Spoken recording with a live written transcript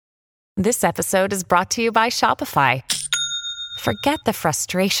This episode is brought to you by Shopify. Forget the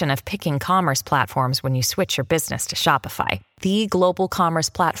frustration of picking commerce platforms when you switch your business to Shopify, the global commerce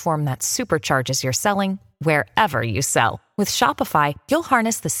platform that supercharges your selling wherever you sell. With Shopify, you'll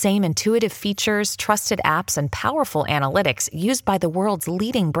harness the same intuitive features, trusted apps, and powerful analytics used by the world's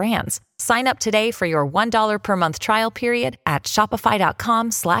leading brands. Sign up today for your $1 per month trial period at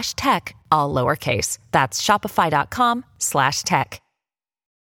shopify.com/tech, all lowercase. That's shopify.com/tech.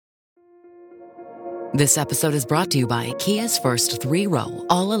 This episode is brought to you by Kia's first 3-row,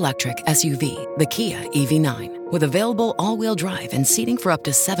 all-electric SUV, the Kia EV9, with available all-wheel drive and seating for up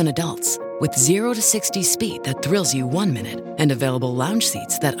to 7 adults, with 0 to 60 speed that thrills you 1 minute, and available lounge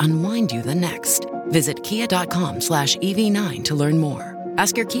seats that unwind you the next. Visit kia.com/EV9 to learn more.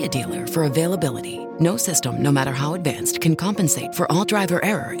 Ask your Kia dealer for availability. No system, no matter how advanced, can compensate for all driver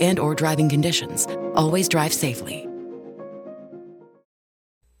error and or driving conditions. Always drive safely.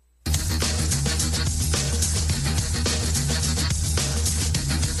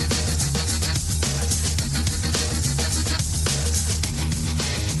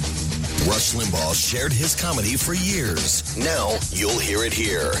 Rush Limbaugh shared his comedy for years. Now you'll hear it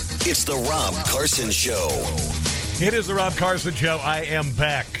here. It's the Rob Carson Show. It is the Rob Carson Show. I am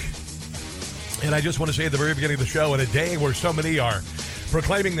back. And I just want to say at the very beginning of the show, in a day where so many are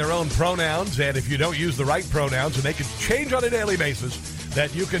proclaiming their own pronouns, and if you don't use the right pronouns, and they can change on a daily basis,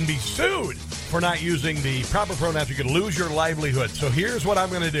 that you can be sued for not using the proper pronouns. You could lose your livelihood. So here's what I'm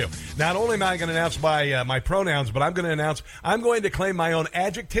going to do. Not only am I going to announce my pronouns, but I'm going to claim my own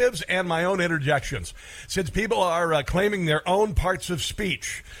adjectives and my own interjections. Since people are claiming their own parts of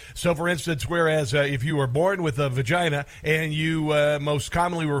speech. So, for instance, whereas if you were born with a vagina and you most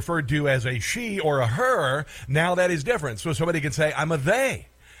commonly referred to as a she or a her, now that is different. So somebody can say, I'm a they.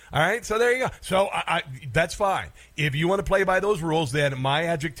 All right, so there you go. So that's fine. If you want to play by those rules, then my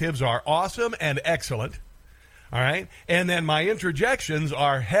adjectives are awesome and excellent. All right, and then my interjections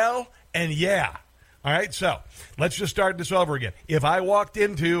are hell and yeah. All right, so let's just start this over again. If I walked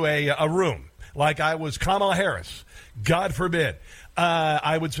into a room like I was Kamala Harris, God forbid,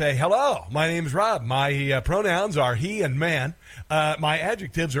 I would say, hello, my name's Rob. My pronouns are he and man. My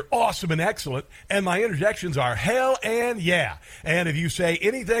adjectives are awesome and excellent. And my interjections are hell and yeah. And if you say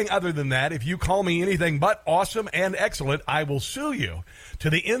anything other than that, if you call me anything but awesome and excellent, I will sue you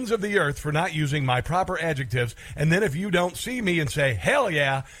to the ends of the earth for not using my proper adjectives. And then if you don't see me and say hell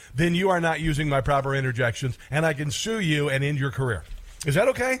yeah, then you are not using my proper interjections. And I can sue you and end your career. Is that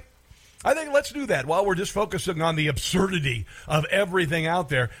okay? I think let's do that while we're just focusing on the absurdity of everything out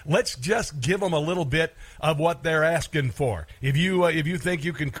there. Let's just give them a little bit of what they're asking for. If you think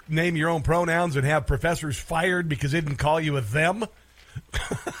you can name your own pronouns and have professors fired because they didn't call you a them,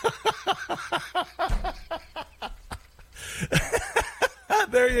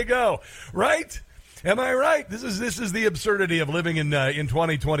 there you go. Right? Am I right? This is the absurdity of living in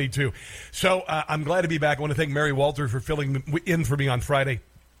 2022. So I'm glad to be back. I want to thank Mary Walter for filling in for me on Friday.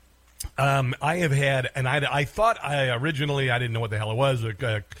 I have had, and I thought originally I didn't know what the hell it was.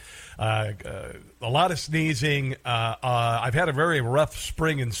 A lot of sneezing. I've had a very rough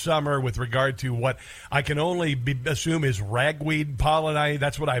spring and summer with regard to what I can only assume is ragweed pollen.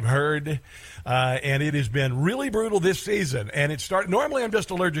 That's what I've heard, and it has been really brutal this season. And normally I'm just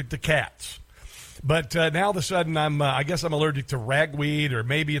allergic to cats. But now all of a sudden, I guess I'm allergic to ragweed, or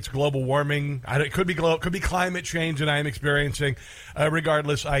maybe it's global warming. It could be climate change that I am experiencing.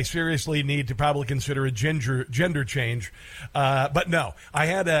 Regardless, I seriously need to probably consider a gender change. But no, I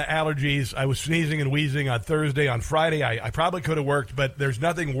had allergies. I was sneezing and wheezing on Thursday. On Friday, I probably could have worked, but there's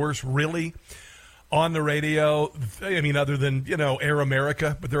nothing worse, really, on the radio. I mean, other than, Air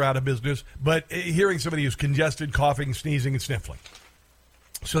America, but they're out of business. But hearing somebody who's congested, coughing, sneezing, and sniffling.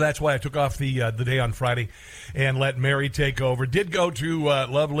 So that's why I took off the day on Friday and let Mary take over. Did go to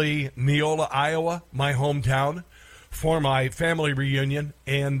lovely Neola, Iowa, my hometown, for my family reunion,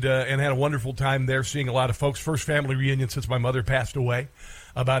 and had a wonderful time there, seeing a lot of folks. First family reunion since my mother passed away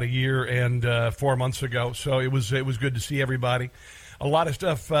about a year and 4 months ago. So it was good to see everybody. A lot of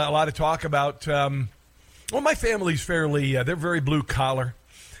stuff, a lot of talk about. My family's they're very blue collar.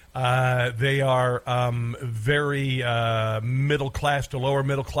 They are very middle class to lower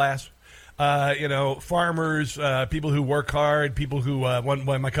middle class. Farmers, people who work hard, people who,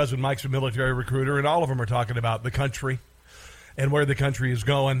 my cousin Mike's a military recruiter, and all of them are talking about the country and where the country is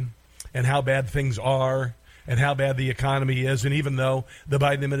going and how bad things are and how bad the economy is. And even though the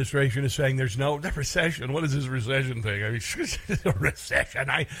Biden administration is saying there's no recession, what is this recession thing? I mean, recession.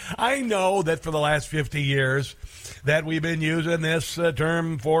 I know that for the last 50 years that we've been using this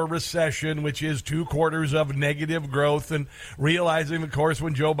term for recession, which is 2 quarters of negative growth, and realizing, of course,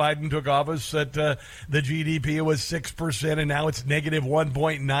 when Joe Biden took office that the GDP was 6%, and now it's negative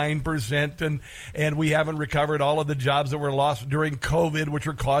 1.9%, and we haven't recovered all of the jobs that were lost during COVID, which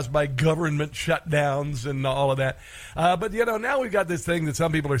were caused by government shutdowns and all of that. But, now we've got this thing that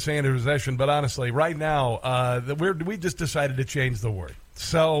some people are saying is recession, but honestly, right now, we just decided to change the word.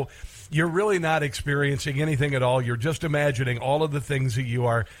 So you're really not experiencing anything at all. You're just imagining all of the things that you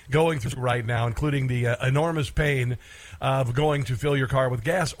are going through right now, including the enormous pain of going to fill your car with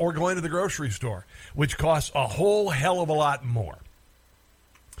gas or going to the grocery store, which costs a whole hell of a lot more.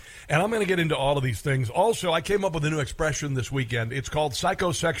 And I'm going to get into all of these things. Also, I came up with a new expression this weekend. It's called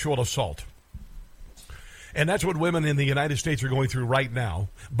psychosexual assault. And that's what women in the United States are going through right now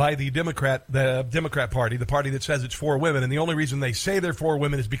by the Democrat Party, the party that says it's for women. And the only reason they say they're for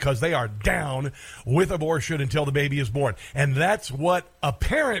women is because they are down with abortion until the baby is born. And that's what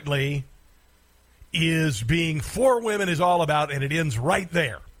apparently is being for women is all about, and it ends right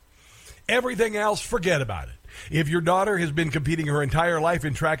there. Everything else, forget about it. If your daughter has been competing her entire life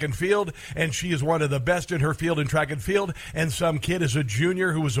in track and field, and she is one of the best in her field in track and field, and some kid is a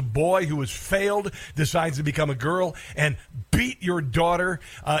junior who is a boy who has failed, decides to become a girl, and beat your daughter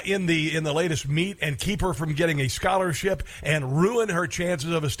in the latest meet and keep her from getting a scholarship and ruin her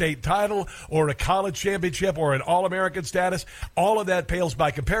chances of a state title or a college championship or an All-American status, all of that pales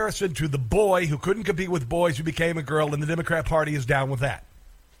by comparison to the boy who couldn't compete with boys who became a girl, and the Democrat Party is down with that.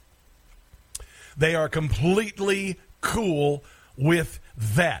 They are completely cool with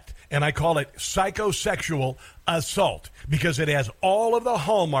that. And I call it psychosexual assault because it has all of the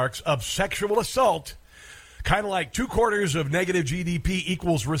hallmarks of sexual assault, kind of like 2 quarters of negative GDP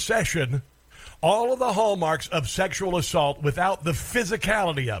equals recession, all of the hallmarks of sexual assault without the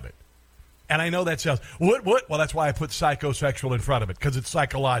physicality of it. And I know that sounds, what? Well, that's why I put psychosexual in front of it, because it's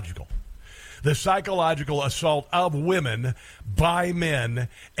psychological. The psychological assault of women by men,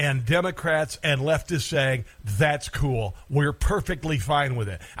 and Democrats and leftists saying, that's cool. We're perfectly fine with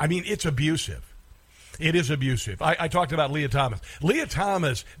it. I mean, it's abusive. It is abusive. I talked about Leah Thomas. Leah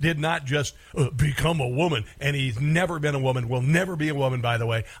Thomas did not just become a woman, and he's never been a woman, will never be a woman, by the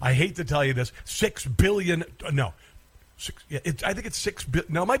way. I hate to tell you this. 6 billion, no. I think it's 6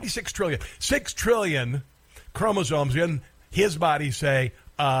 billion, no, it might be 6 trillion. 6 trillion chromosomes in his body say,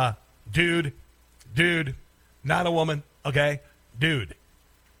 dude, not a woman, okay? Dude.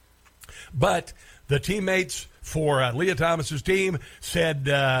 But the teammates for Leah Thomas's team said,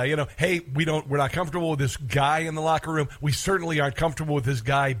 hey, we're not comfortable with this guy in the locker room. We certainly aren't comfortable with this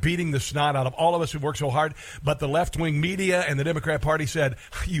guy beating the snot out of all of us who work so hard. But the left-wing media and the Democrat Party said,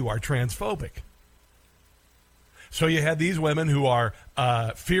 you are transphobic. So you had these women who are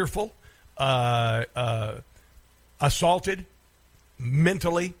fearful, assaulted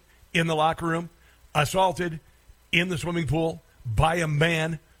mentally in the locker room, assaulted in the swimming pool by a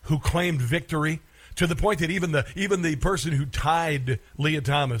man who claimed victory, to the point that even the person who tied Leah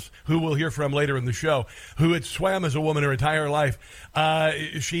Thomas, who we'll hear from later in the show, who had swam as a woman her entire life,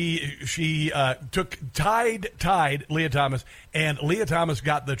 she tied Leah Thomas, and Leah Thomas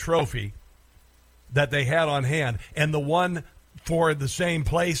got the trophy that they had on hand, and the one for the same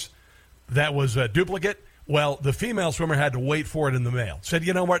place that was a duplicate. Well, the female swimmer had to wait for it in the mail. Said,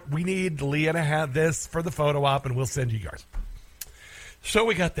 you know what, we need Leah to have this for the photo op, and we'll send you yours. So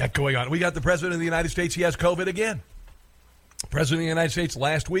we got that going on. We got the President of the United States. He has COVID again. President of the United States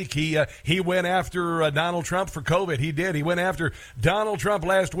last week, he went after Donald Trump for COVID. He did. He went after Donald Trump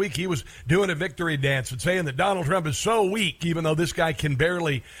last week. He was doing a victory dance and saying that Donald Trump is so weak, even though this guy can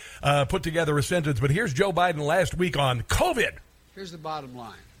barely put together a sentence. But here's Joe Biden last week on COVID. Here's the bottom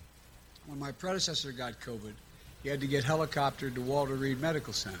line. When my predecessor got COVID, he had to get helicoptered to Walter Reed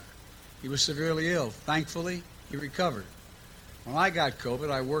Medical Center. He was severely ill. Thankfully, he recovered. When I got COVID,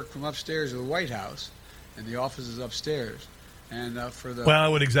 I worked from upstairs of the White House, and the office is upstairs. And I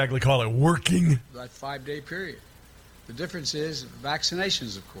would exactly call it working. That 5-day period. The difference is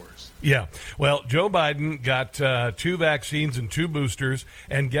vaccinations, of course. Yeah. Well, Joe Biden got 2 vaccines and 2 boosters,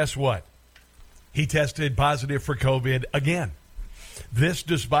 and guess what? He tested positive for COVID again. This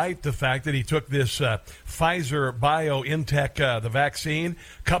despite the fact that he took this Pfizer BioNTech, the vaccine,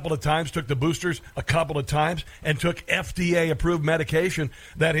 a couple of times, took the boosters a couple of times, and took FDA-approved medication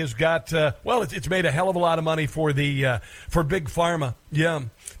that has got, it's made a hell of a lot of money for Big Pharma. Yeah,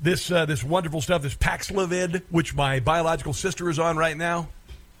 this wonderful stuff, this Paxlovid, which my biological sister is on right now.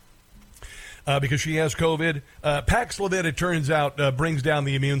 because she has COVID. Paxlovid, it turns out, brings down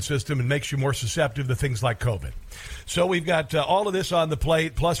the immune system and makes you more susceptible to things like COVID. So we've got all of this on the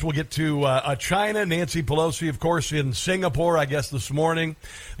plate. Plus, we'll get to China. Nancy Pelosi, of course, in Singapore, I guess, this morning.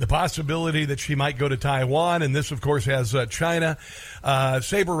 The possibility that she might go to Taiwan. And this, of course, has China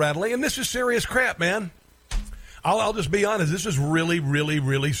saber-rattling. And this is serious crap, man. I'll just be honest. This is really, really,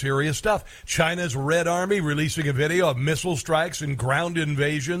 really serious stuff. China's Red Army releasing a video of missile strikes and ground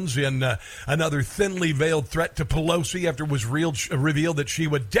invasions in another thinly veiled threat to Pelosi after it was revealed that she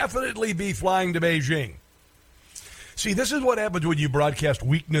would definitely be flying to Beijing. See, this is what happens when you broadcast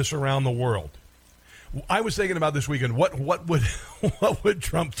weakness around the world. I was thinking about this weekend. What would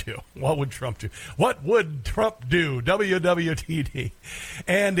Trump do? What would Trump do? What would Trump do? WWTD.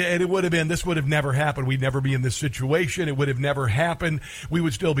 And it would have been, this would have never happened. We'd never be in this situation. It would have never happened. We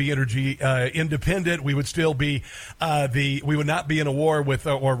would still be energy independent. We would still be we would not be in a war with,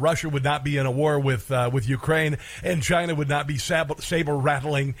 or Russia would not be in a war with Ukraine, and China would not be saber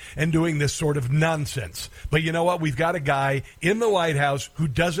rattling and doing this sort of nonsense. But you know what? We've got a guy in the White House who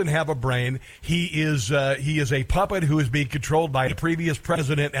doesn't have a brain. He is a puppet who is being controlled by a previous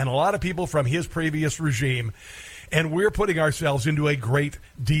president and a lot of people from his previous regime. And we're putting ourselves into a great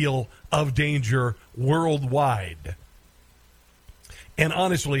deal of danger worldwide. And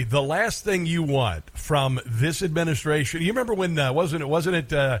honestly, the last thing you want from this administration, you remember when, wasn't it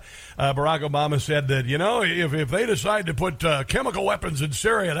Barack Obama said that, you know, if they decide to put chemical weapons in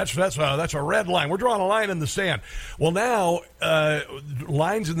Syria, that's a red line. We're drawing a line in the sand. Well, now,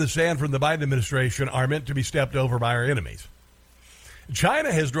 lines in the sand from the Biden administration are meant to be stepped over by our enemies.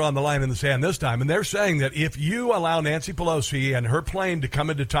 China has drawn the line in the sand this time, and they're saying that if you allow Nancy Pelosi and her plane to come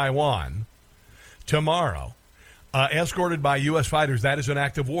into Taiwan tomorrow, escorted by U.S. fighters, that is an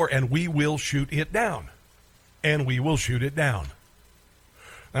act of war, and we will shoot it down. And we will shoot it down.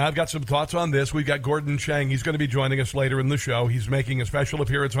 Now, I've got some thoughts on this. We've got Gordon Chang. He's going to be joining us later in the show. He's making a special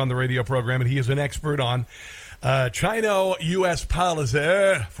appearance on the radio program, and he is an expert on China-U.S.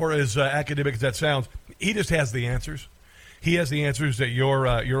 policy. For as academic as that sounds, he just has the answers. He has the answers that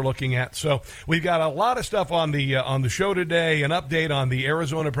you're looking at. So we've got a lot of stuff on the show today. An update on the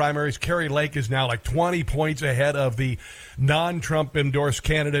Arizona primaries. Kerry Lake is now like 20 points ahead of the non-Trump endorsed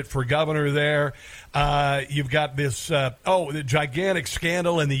candidate for governor there. You've got this the gigantic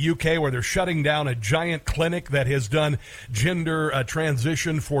scandal in the UK where they're shutting down a giant clinic that has done gender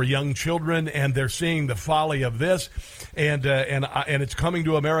transition for young children, and they're seeing the folly of this, and it's coming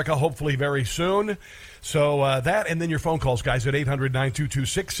to America hopefully very soon. So that, and then your phone calls, guys, at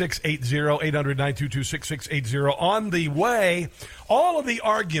 800-922-6680, 800-922-6680. On the way, all of the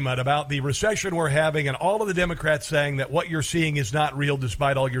argument about the recession we're having and all of the Democrats saying that what you're seeing is not real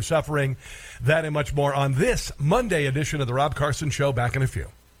despite all your suffering, that and much more on this Monday edition of the Rob Carson Show. Back in a few.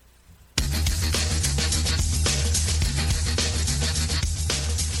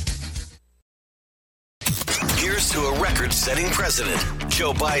 Here's to a record-setting president.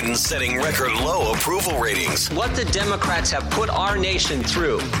 Joe Biden setting record low approval ratings. What the Democrats have put our nation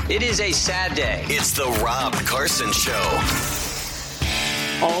through, it is a sad day. It's the Rob Carson Show.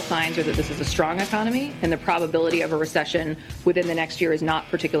 All signs are that this is a strong economy, and the probability of a recession within the next year is not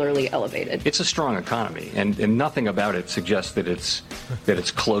particularly elevated. It's a strong economy, and nothing about it suggests that it's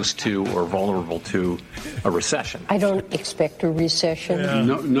close to or vulnerable to a recession. I don't expect a recession. Yeah.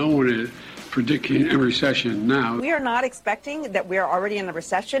 No one is predicting a recession now. We are not expecting that we are already in a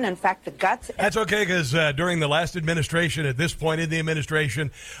recession. In fact, the guts... That's okay, because during the last administration, at this point in the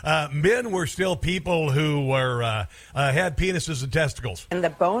administration, men were still people who were had penises and testicles. And the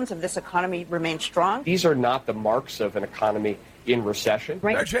bones of this economy remain strong. These are not the marks of an economy in recession.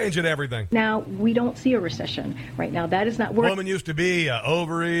 Right. They're changing everything. Now, we don't see a recession right now. That is not working. Woman used to be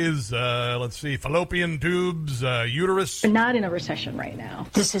ovaries, fallopian tubes, uterus. We're not in a recession right now.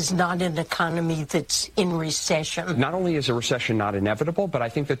 This is not an economy that's in recession. Not only is a recession not inevitable, but I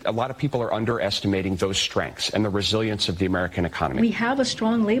think that a lot of people are underestimating those strengths and the resilience of the American economy. We have a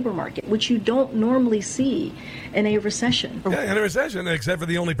strong labor market, which you don't normally see in a recession. Yeah, in a recession, except for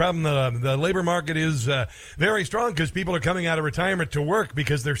the only problem, the labor market is very strong because people are coming out of retirement to work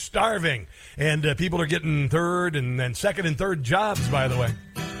because they're starving, and people are getting third and second and third jobs, by the way.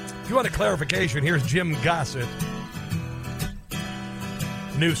 If you want a clarification, here's Jim Gossett.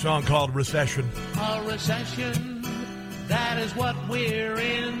 New song called Recession. A recession, that is what we're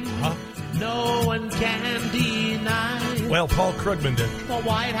in. Huh? No one can deny. Well, Paul Krugman did. The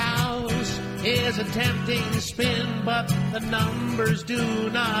White House is a tempting spin, but the numbers do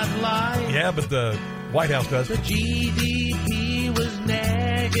not lie. Yeah, but the White House does. The GDP was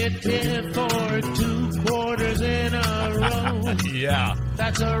negative for 2 quarters in a row. Yeah.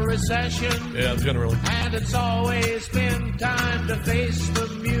 that's a recession. Yeah, generally. And it's always been time to face the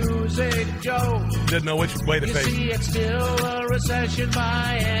music, Joe. Didn't know which way to face. You see, it's still a recession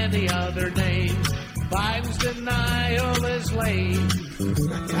by any other name. Biden's denial is lame.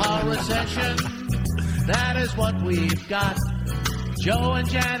 A recession, that is what we've got. Joe and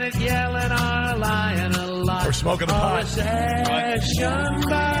Janet Yellen are lying a lot. We're smoking the pot. A recession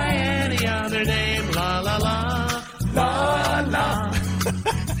by any other name. La la la. La la.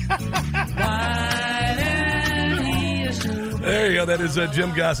 There you go. That is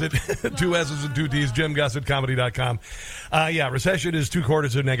Jim Gossett. 2 S's and 2 T's. JimGossettComedy.com. Yeah, recession is 2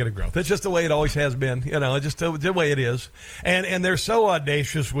 quarters of negative growth. That's just the way it always has been. You know, it's just the way it is. And they're so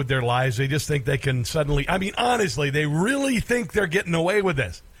audacious with their lies. They just think they can suddenly. I mean, honestly, they really think they're getting away with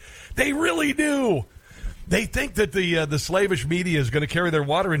this. They really do. They think that the slavish media is going to carry their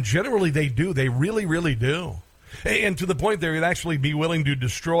water, and generally they do. They really, really do. And to the point they would actually be willing to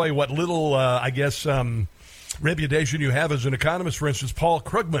destroy what little, reputation you have as an economist. For instance, Paul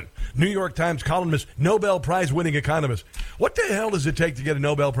Krugman, New York Times columnist, Nobel Prize winning economist. What the hell does it take to get a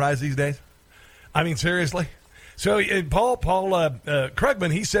Nobel Prize these days? I mean, seriously? So Paul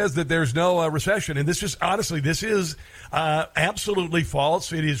Krugman, he says that there's no recession, and this is absolutely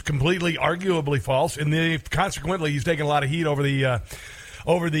false. It is completely arguably false, and consequently he's taking a lot of heat over the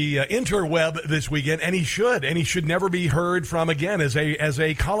interweb this weekend, and he should never be heard from again as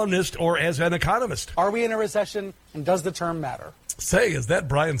a columnist or as an economist. Are we in a recession, and does the term matter? Say, is that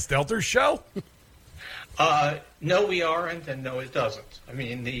Brian Stelter's show? No, we aren't, and no, it doesn't. I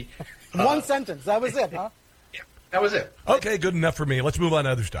mean, one sentence. That was it, huh? Yeah, that was it. Okay, good enough for me. Let's move on to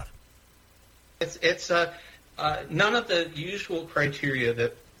other stuff. It's none of the usual criteria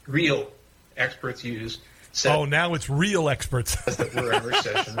that real experts use. So now it's real experts. That we're in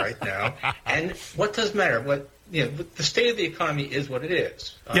recession right now, and what does matter? The state of the economy is what it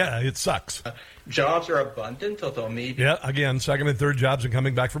is. Yeah, it sucks. Jobs are abundant, although maybe... Yeah, again, second and third jobs are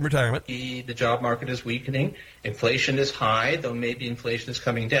coming back from retirement. The job market is weakening. Inflation is high, though maybe inflation is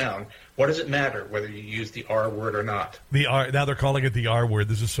coming down. What does it matter whether you use the R word or not? Now they're calling it the R word.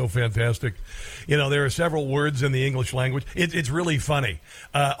 This is so fantastic. You know, there are several words in the English language. It's really funny.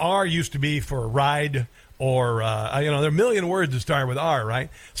 R used to be for ride, or, there are a million words that start with R,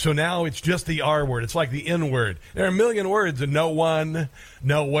 right? So now it's just the R word. It's like the N word. There are a million words, and no one,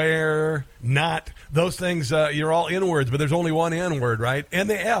 nowhere, not. Those things, you're all N words, but there's only one N word, right? And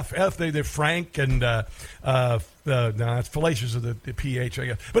the F, they're frank, and no, it's fallacious of the PH, I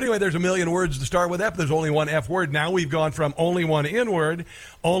guess. But anyway, there's a million words to start with F. There's only one F word. Now we've gone from only one N word,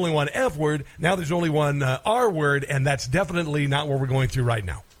 only one F word. Now there's only one R word, and that's definitely not what we're going through right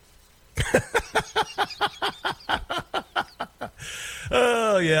now.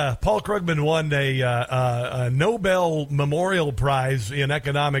 Oh, yeah. Paul Krugman won a Nobel Memorial Prize in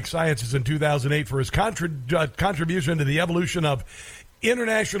Economic Sciences in 2008 for his contribution to the evolution of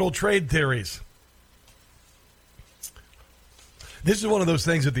international trade theories. This is one of those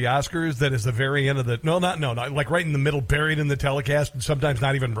things at the Oscars that is the very end of not like right in the middle, buried in the telecast, and sometimes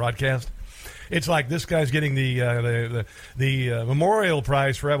not even broadcast. It's like this guy's getting the Memorial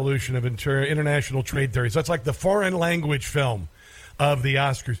Prize for Evolution of International Trade Theories. That's like the foreign language film of the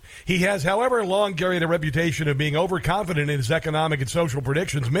Oscars. He has, however, long carried a reputation of being overconfident in his economic and social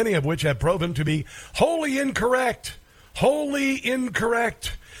predictions, many of which have proven to be wholly incorrect. Wholly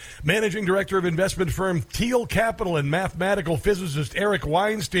incorrect. Managing director of investment firm Thiel Capital and mathematical physicist Eric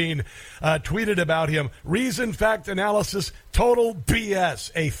Weinstein tweeted about him, reason, fact, analysis, total BS.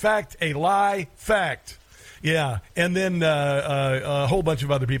 A fact, a lie, fact. Yeah, and then a whole bunch of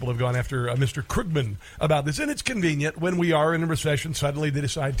other people have gone after Mr. Krugman about this. And it's convenient. When we are in a recession, suddenly they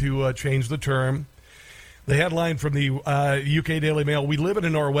decide to change the term. The headline from the UK Daily Mail, we live in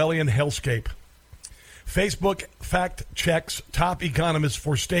an Orwellian hellscape. Facebook fact checks top economists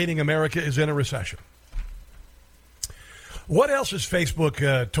for stating America is in a recession. What else has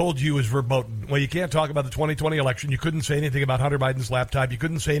Facebook told you is verboten? Well, you can't talk about the 2020 election. You couldn't say anything about Hunter Biden's laptop. You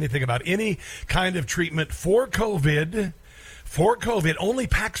couldn't say anything about any kind of treatment for COVID. For COVID, only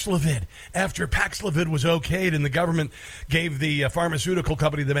Paxlovid. After Paxlovid was okayed and the government gave the pharmaceutical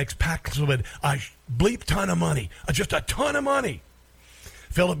company that makes Paxlovid a bleep ton of money, just a ton of money.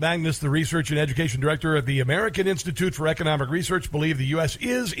 Philip Magnus, the research and education director at the American Institute for Economic Research, believe the U.S.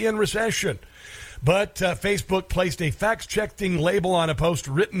 is in recession. But Facebook placed a fact-checking label on a post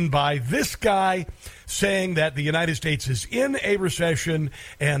written by this guy saying that the United States is in a recession,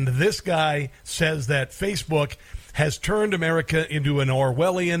 and this guy says that Facebook has turned America into an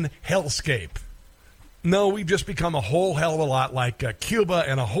Orwellian hellscape. No, we've just become a whole hell of a lot like Cuba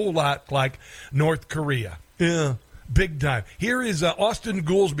and a whole lot like North Korea. Yeah. Big time. Here is Austin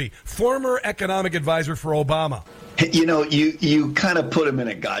Goolsbee, former economic advisor for Obama. You know, you kind of put him in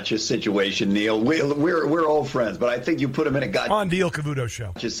a gotcha situation, Neil. We're old friends, but I think you put him in a gotcha. On Neil Cavuto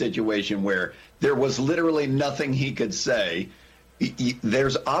show. Situation where there was literally nothing he could say.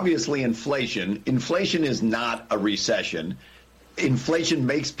 There's obviously inflation. Inflation is not a recession. Inflation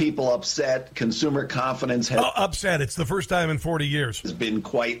makes people upset. Consumer confidence upset. It's the first time in 40 years. Has been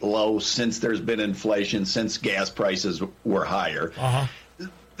quite low since there's been inflation, since gas prices were higher.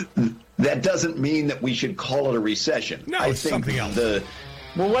 That doesn't mean that we should call it a recession. No, I it's think something else.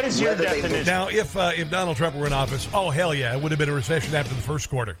 Well, what is your definition? Now, if Donald Trump were in office, oh, hell yeah, it would have been a recession after the first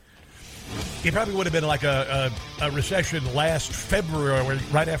quarter. It probably would have been like a recession last February,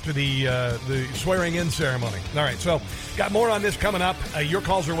 right after the swearing-in ceremony. All right, so got more on this coming up. Your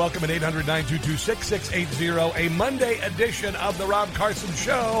calls are welcome at 800-922-6680, a Monday edition of The Rob Carson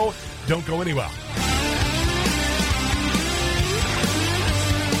Show. Don't go anywhere.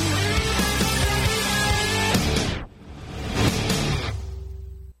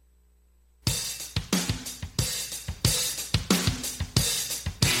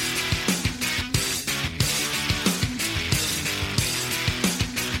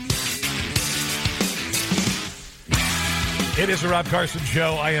 It is the Rob Carson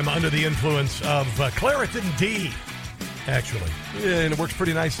Show. I am under the influence of Claritin D, actually. And it works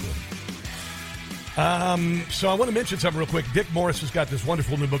pretty nicely. So I want to mention something real quick. Dick Morris has got this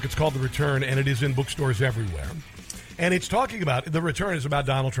wonderful new book. It's called The Return, and it is in bookstores everywhere. And it's talking about, The Return is about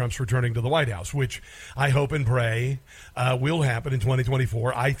Donald Trump's returning to the White House, which I hope and pray will happen in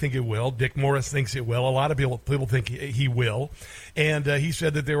 2024. I think it will. Dick Morris thinks it will. A lot of people think he will. And he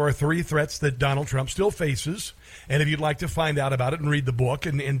said that there are 3 threats that Donald Trump still faces. And if you'd like to find out about it and read the book,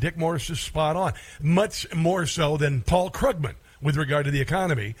 and Dick Morris is spot on, much more so than Paul Krugman with regard to the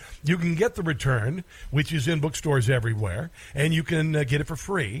economy, you can get The Return, which is in bookstores everywhere, and you can get it for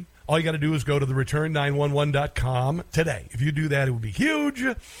free. All you got to do is go to thereturn911.com today. If you do that, it would be huge.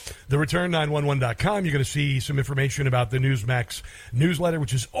 Thereturn911.com. You're going to see some information about the Newsmax newsletter,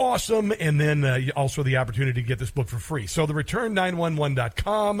 which is awesome, and then also the opportunity to get this book for free. So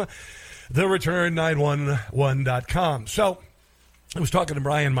thereturn911.com, thereturn911.com. So I was talking to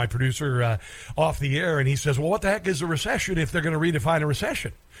Brian, my producer, off the air, and he says, well, what the heck is a recession if they're going to redefine a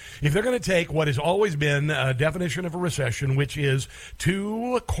recession? If they're going to take what has always been a definition of a recession, which is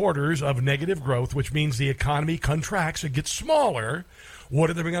 2 quarters of negative growth, which means the economy contracts, it gets smaller, what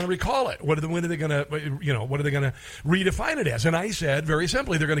are they going to recall it? What are they going to redefine it as? And I said, very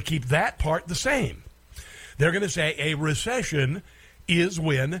simply, they're going to keep that part the same. They're going to say a recession is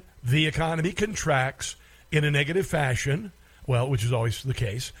when the economy contracts in a negative fashion, well, which is always the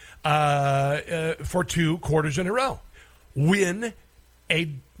case, for 2 quarters in a row, when a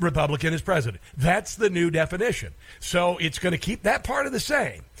Republican is president. That's the new definition. So it's going to keep that part of the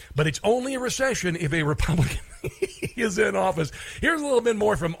same, but it's only a recession if a Republican is in office. Here's a little bit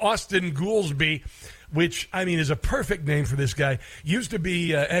more from Austin Goolsbee, which, I mean, is a perfect name for this guy. Used to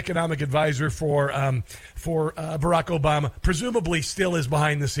be economic advisor for Barack Obama. Presumably still is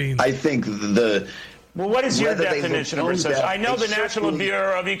behind the scenes. I think Well, what is your definition of recession? I know the National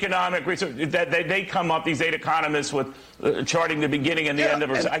Bureau of Economic Research, that they come up, these 8 economists, with charting the beginning and the end of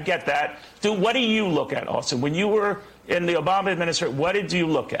a recession. I get that. What do you look at, Austin? When you were in the Obama administration, what did you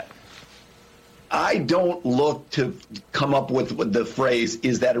look at? I don't look to come up with the phrase,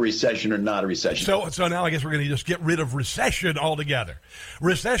 is that a recession or not a recession? So now I guess we're going to just get rid of recession altogether.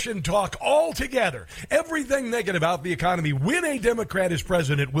 Recession talk altogether. Everything negative about the economy when a Democrat is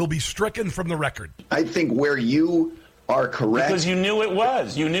president will be stricken from the record. I think where you are correct. Because you knew it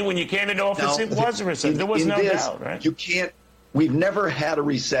was. You knew when you came into office it was a recession. There was no doubt, right? You can't. We've never had a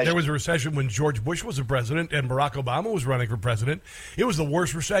recession. There was a recession when George Bush was the president and Barack Obama was running for president. It was the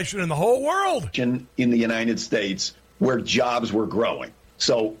worst recession in the whole world. In the United States, where jobs were growing.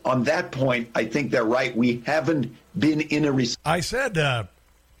 So on that point, I think they're right. We haven't been in a recession. I said a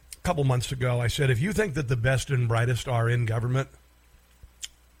couple months ago, I said, if you think that the best and brightest are in government,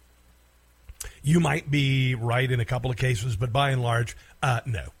 you might be right in a couple of cases, but by and large,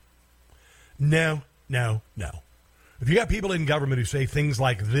 no. If you got people in government who say things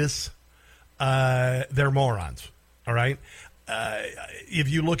like this, they're morons, all right? If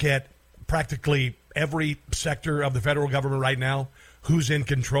you look at practically every sector of the federal government right now, who's in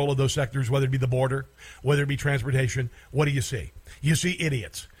control of those sectors, whether it be the border, whether it be transportation, what do you see? You see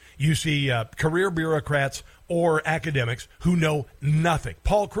idiots. You see career bureaucrats or academics who know nothing.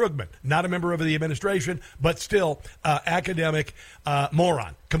 Paul Krugman, not a member of the administration, but still academic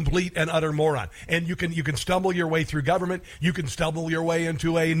moron, complete and utter moron. And you can stumble your way through government. You can stumble your way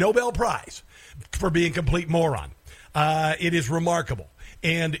into a Nobel Prize for being complete moron. It is remarkable.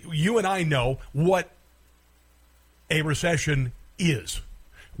 And you and I know what a recession is.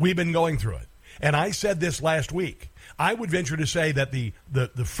 We've been going through it. And I said this last week. I would venture to say that the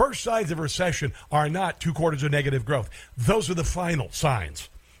first signs of recession are not 2 quarters of negative growth. Those are the final signs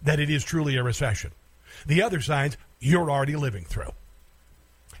that it is truly a recession. The other signs you're already living through.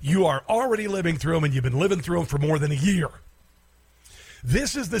 You are already living through them, and you've been living through them for more than a year.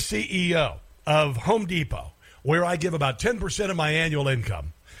 This is the CEO of Home Depot, where I give about 10% of my annual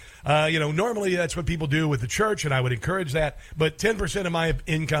income. Normally that's what people do with the church, and I would encourage that. But 10% of my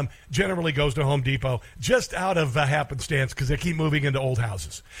income generally goes to Home Depot, just out of happenstance, because they keep moving into old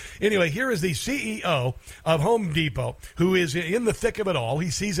houses. Anyway, here is the CEO of Home Depot, who is in the thick of it all. He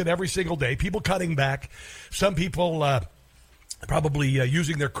sees it every single day. People cutting back. Some people probably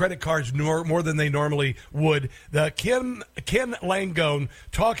using their credit cards more than they normally would. Ken Langone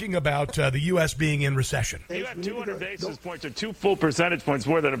talking about the U.S. being in recession. You have 200 basis points or 2 full percentage points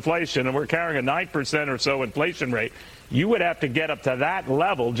more than inflation, and we're carrying a 9% or so inflation rate. You would have to get up to that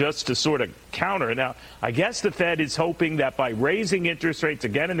level just to sort of counter. Now, I guess the Fed is hoping that by raising interest rates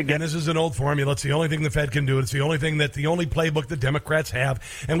again and again. And this is an old formula. It's the only thing the Fed can do. It's the only playbook the Democrats have.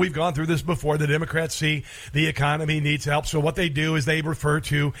 And we've gone through this before. The Democrats see the economy needs help. So what they do is they refer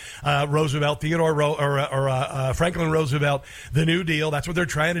to Franklin Roosevelt, the New Deal. That's what they're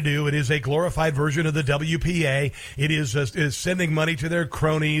trying to do. It is a glorified version of the WPA. It is sending money to their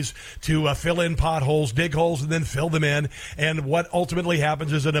cronies to fill in potholes, dig holes, and then fill them in. And what ultimately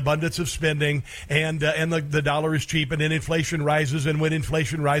happens is an abundance of spending, and the dollar is cheap, and then inflation rises. And when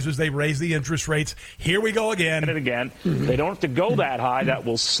inflation rises, they raise the interest rates. Here we go again. And again, they don't have to go that high. That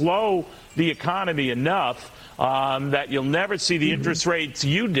will slow the economy enough that you'll never see the interest rates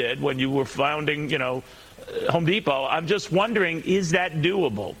you did when you were founding, Home Depot. I'm just wondering, is that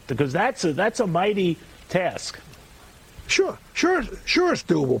doable? Because that's a mighty task. Sure, it's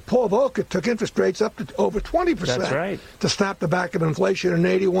doable. Paul Volcker took interest rates up to over 20%. That's right. To snap the back of inflation in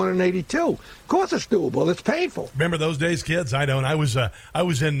 81 and 82. Of course it's doable. It's painful. Remember those days, kids? I don't. I was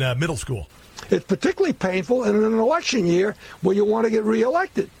in middle school. It's particularly painful in an election year where you want to get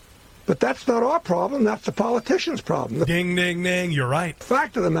reelected. But that's not our problem. That's the politicians' problem. Ding, ding, ding. You're right. The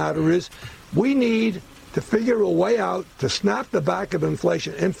fact of the matter is we need to figure a way out to snap the back of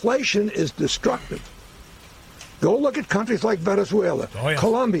inflation. Inflation is destructive. Go look at countries like Venezuela,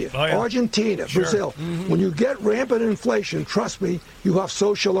 Colombia, Argentina, sure. Brazil. When you get rampant inflation, trust me, you have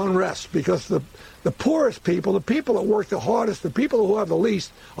social unrest because the poorest people, the people that work the hardest, the people who have the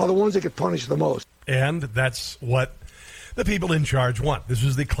least are the ones that get punished the most. And that's what the people in charge want. This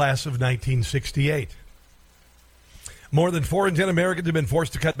is the class of 1968. More than 4 in 10 Americans have been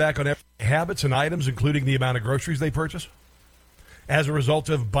forced to cut back on habits and items, including the amount of groceries they purchase, as a result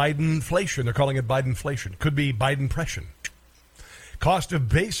of Bidenflation. They're calling it Bidenflation. Could be Bidenpression. Cost of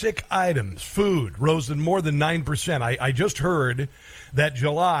basic items, food, rose in more than 9%. I just heard that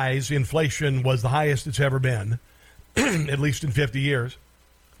July's inflation was the highest it's ever been, at least in 50 years.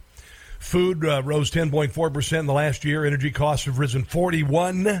 Food rose 10.4% in the last year. Energy costs have risen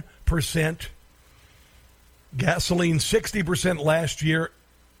 41%. Gasoline 60% last year,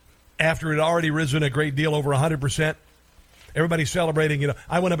 after it had already risen a great deal, over 100%. Everybody's celebrating.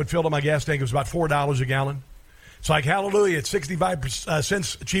 I went up and filled up my gas tank. It was about $4 a gallon. It's like, hallelujah, it's 65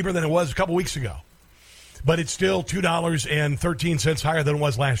 cents cheaper than it was a couple weeks ago. But it's still $2.13 higher than it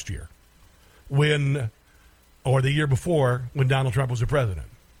was last year, or the year before, when Donald Trump was the president.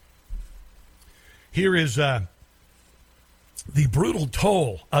 Here is the brutal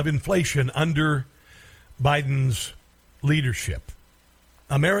toll of inflation under Biden's leadership.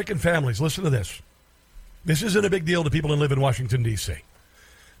 American families, listen to this. This isn't a big deal to people who live in Washington, D.C.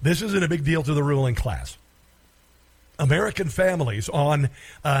 This isn't a big deal to the ruling class. American families, on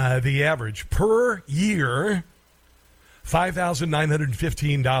the average, per year,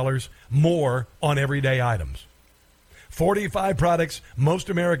 $5,915 more on everyday items. 45 products, most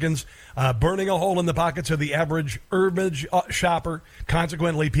Americans burning a hole in the pockets of the average urban shopper.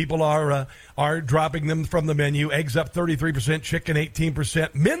 Consequently, people are dropping them from the menu. Eggs up 33%, chicken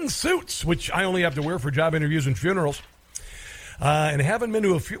 18%. Men's suits, which I only have to wear for job interviews and funerals. And haven't been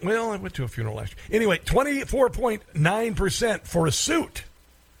to I went to a funeral last year. Anyway, 24.9% for a suit.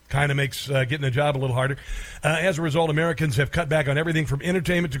 Kind of makes getting a job a little harder. As a result, Americans have cut back on everything from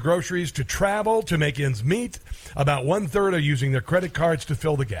entertainment to groceries to travel to make ends meet. About 1/3 are using their credit cards to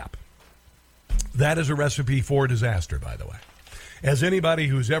fill the gap. That is a recipe for disaster, by the way, as anybody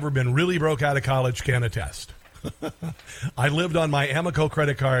who's ever been really broke out of college can attest. I lived on my Amoco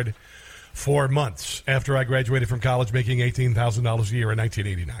credit card for months after I graduated from college, making $18,000 a year in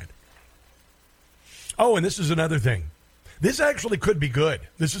 1989. Oh, and this is another thing. This actually could be good.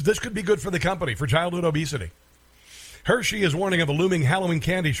 This could be good for the company, for childhood obesity. Hershey is warning of a looming Halloween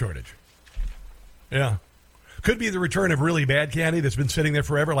candy shortage. Yeah. Could be the return of really bad candy that's been sitting there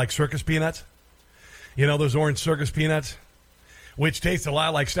forever, like circus peanuts. You know, those orange circus peanuts, which taste a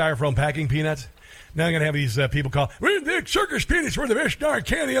lot like styrofoam packing peanuts. Now I'm going to have these people call, the circus peanuts were the best darn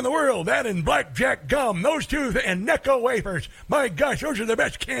candy in the world. That and blackjack gum, those two, and Necco wafers. My gosh, those are the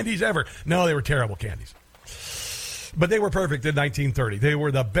best candies ever. No, they were terrible candies. But they were perfect in 1930. They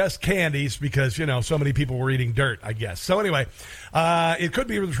were the best candies because, you know, so many people were eating dirt, I guess. So anyway, it could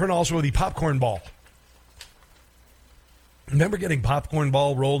be a return also of the popcorn ball. Remember getting popcorn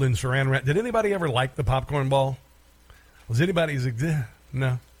ball rolled in saran wrap? Did anybody ever like the popcorn ball? Was anybody's...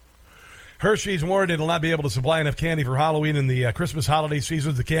 No. Hershey's warned it will not be able to supply enough candy for Halloween and the Christmas holiday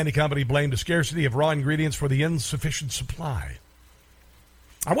seasons. The candy company blamed a scarcity of raw ingredients for the insufficient supply.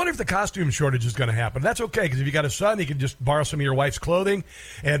 I wonder if the costume shortage is going to happen. That's okay, because if you got a son, you can just borrow some of your wife's clothing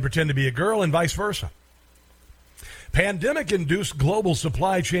and pretend to be a girl and vice versa. Pandemic-induced global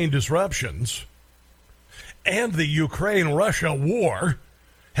supply chain disruptions and the Ukraine-Russia war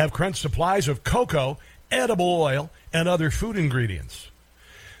have crunched supplies of cocoa, edible oil, and other food ingredients.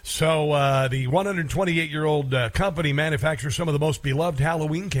 So the 128-year-old company manufactures some of the most beloved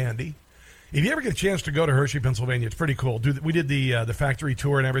Halloween candy. If you ever get a chance to go to Hershey, Pennsylvania, it's pretty cool. We did the factory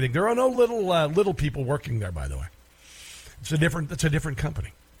tour and everything. There are no little people working there, by the way. It's a different company.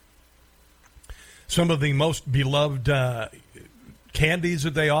 Some of the most beloved candies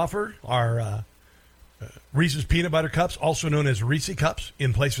that they offer are Reese's Peanut Butter Cups, also known as Reese Cups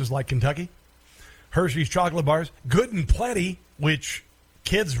in places like Kentucky. Hershey's chocolate bars, Good and Plenty, which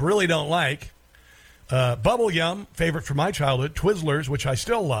kids really don't like. Bubble Yum, favorite from my childhood. Twizzlers, which I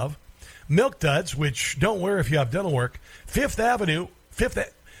still love. Milk Duds, which don't wear if you have dental work. Fifth Avenue.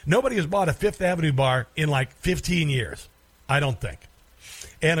 Nobody has bought a Fifth Avenue bar in like 15 years. I don't think.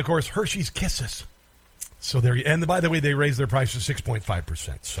 And, of course, Hershey's Kisses. So there. And, by the way, they raised their price to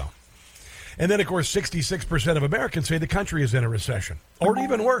 6.5%. So, and then, of course, 66% of Americans say the country is in a recession. Or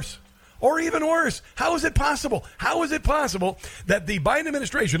even worse. Or even worse, how is it possible? How is it possible that the Biden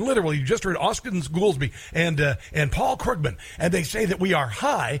administration, literally, you just heard Austin Goolsbee and Paul Krugman, and they say that we are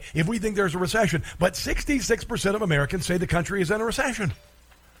high if we think there's a recession, but 66% of Americans say the country is in a recession.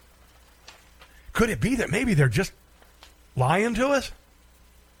 Could it be that maybe they're just lying to us?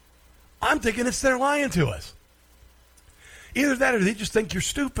 I'm thinking they're lying to us. Either that or they just think you're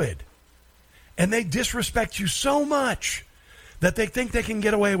stupid. And they disrespect you so much that they think they can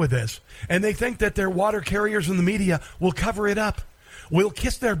get away with this. And they think that their water carriers in the media will cover it up. Will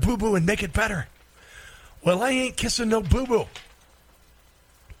kiss their boo-boo and make it better. Well, I ain't kissing no boo-boo.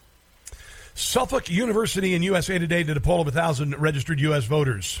 Suffolk University and USA Today did a poll of 1,000 registered U.S.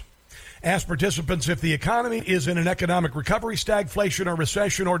 voters. Asked participants if the economy is in an economic recovery, stagflation, or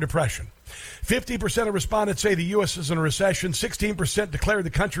recession, or depression. 50% of respondents say the U.S. is in a recession. 16% declared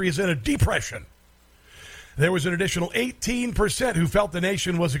the country is in a depression. There was an additional 18% who felt the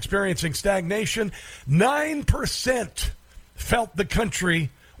nation was experiencing stagnation. 9% felt the country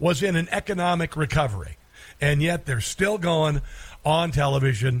was in an economic recovery. And yet they're still going on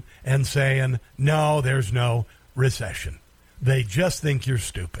television and saying, no, there's no recession. They just think you're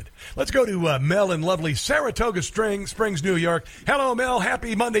stupid. Let's go to Mel in lovely Saratoga Springs, New York. Hello, Mel.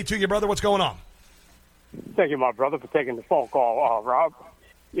 Happy Monday to you, brother. What's going on? Thank you, my brother, for taking the phone call, Rob.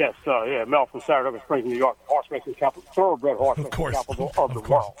 Yes, Mel from Saratoga Springs, New York, horse racing capital, thoroughbred horse racing capital of the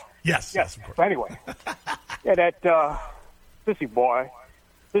world. Yes, of course. But anyway, that sissy boy,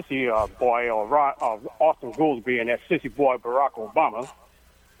 Austin Goolsbee and that sissy boy Barack Obama,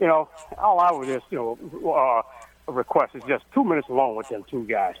 you know, all I would just, request is just 2 minutes alone with them two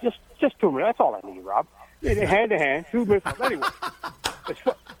guys. Just 2 minutes. That's all I need, Rob. Hand to hand, 2 minutes. Anyway,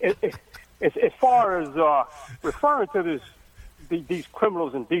 as far as referring to these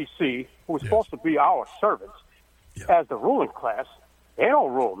criminals in D.C. who are supposed to be our servants as the ruling class, they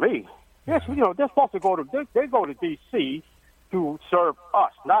don't rule me. Yes, they're supposed to go to D.C. to serve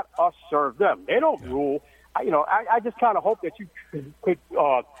us, not us serve them. They don't rule. I just kind of hope that you could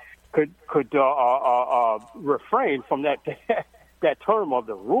refrain from that term of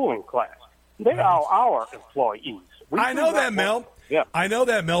the ruling class. They are our employees. I know that, Mel. Yeah. I know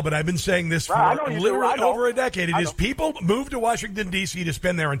that, Mel, but I've been saying this for literally over a decade. It is people move to Washington, D.C. to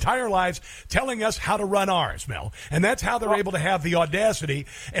spend their entire lives telling us how to run ours, Mel. And that's how they're able to have the audacity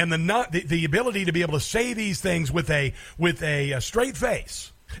and the ability to be able to say these things with a straight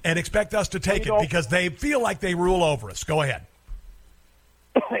face and expect us to take it because they feel like they rule over us. Go ahead.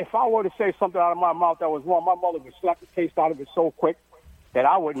 If I were to say something out of my mouth that was wrong, my mother would slap the taste out of it so quick that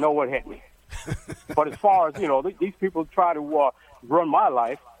I wouldn't know what hit me. But as far as, these people try to run my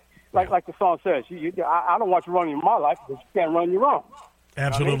life, like the song says, I don't want you running my life because you can't run your own.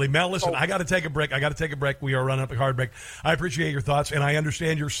 Absolutely. Mel, listen, I got to take a break. We are running up a hard break. I appreciate your thoughts, and I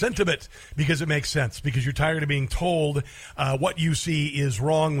understand your sentiment because it makes sense, because you're tired of being told what you see is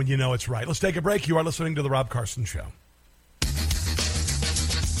wrong when you know it's right. Let's take a break. You are listening to The Rob Carson Show.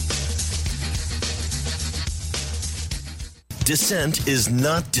 Dissent is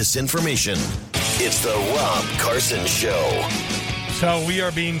not disinformation. It's The Rob Carson Show. So we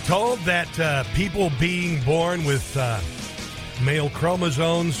are being told that people being born with male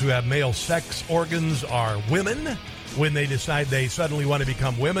chromosomes who have male sex organs are women when they decide they suddenly want to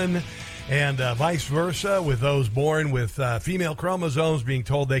become women, and vice versa with those born with female chromosomes being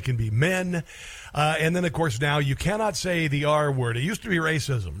told they can be men. And then, of course, now you cannot say the R word. It used to be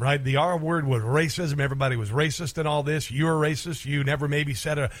racism, right? The R word was racism. Everybody was racist and all this. You were racist. You never maybe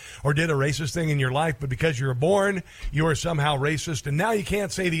said or did a racist thing in your life, but because you were born, you are somehow racist. And now you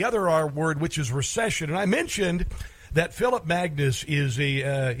can't say the other R word, which is recession. And I mentioned that Philip Magnus is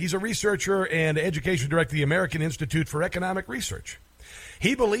he's a researcher and education director of the American Institute for Economic Research.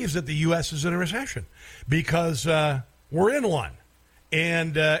 He believes that the U.S. is in a recession because we're in one.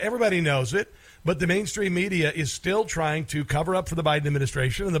 And everybody knows it. But the mainstream media is still trying to cover up for the Biden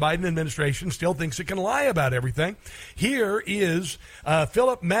administration, and the Biden administration still thinks it can lie about everything. Here is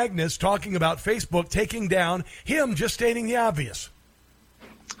Philip Magnus talking about Facebook taking down him just stating the obvious.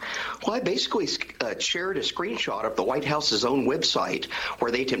 Well, I basically shared a screenshot of the White House's own website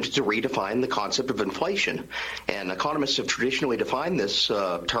where they attempted to redefine the concept of inflation. And economists have traditionally defined this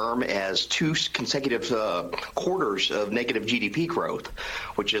term as 2 consecutive quarters of negative GDP growth,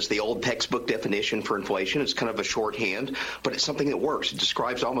 which is the old textbook definition for inflation. It's kind of a shorthand, but it's something that works. It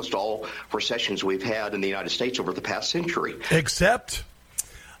describes almost all recessions we've had in the United States over the past century. Except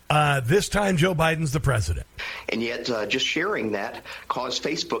this time Joe Biden's the president. And yet just sharing that caused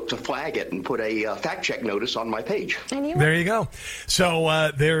Facebook to flag it and put a fact check notice on my page. There you go.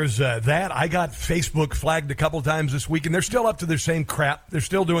 So there's that. I got Facebook flagged a couple of times this week, and they're still up to their same crap. They're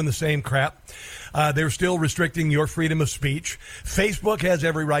still doing the same crap. They're still restricting your freedom of speech. Facebook has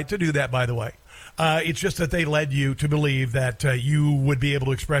every right to do that, by the way. It's just that they led you to believe that you would be able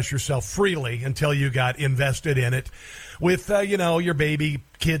to express yourself freely until you got invested in it with, your baby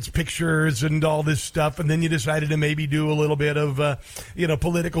kids' pictures and all this stuff. And then you decided to maybe do a little bit of,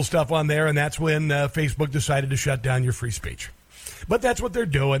 political stuff on there. And that's when Facebook decided to shut down your free speech. But that's what they're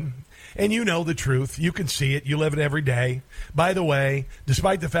doing. And you know the truth. You can see it. You live it every day. By the way,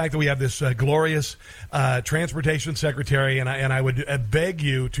 despite the fact that we have this glorious transportation secretary, and I would beg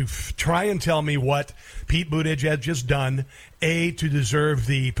you to try and tell me what Pete Buttigieg has just done, A, to deserve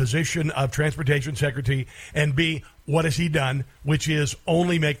the position of transportation secretary, and B, what has he done, which is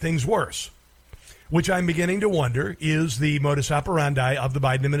only make things worse. Which I'm beginning to wonder is the modus operandi of the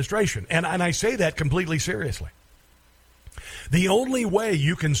Biden administration. And I say that completely seriously. The only way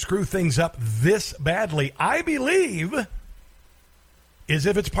you can screw things up this badly, I believe, is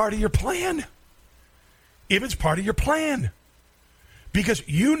if it's part of your plan. If it's part of your plan. Because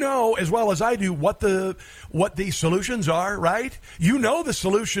you know as well as I do what the solutions are, right? You know the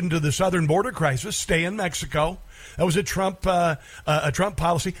solution to the southern border crisis, stay in Mexico. That was a Trump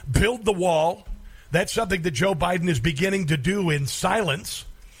policy. Build the wall. That's something that Joe Biden is beginning to do in silence.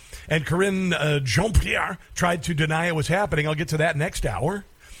 And Karine Jean-Pierre tried to deny it was happening. I'll get to that next hour.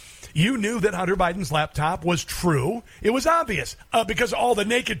 You knew that Hunter Biden's laptop was true. It was obvious because all the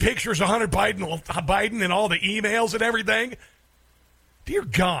naked pictures of Hunter Biden and all the emails and everything. Dear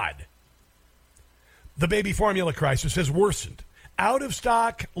God, the baby formula crisis has worsened. Out of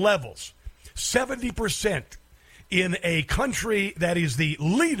stock levels, 70% in a country that is the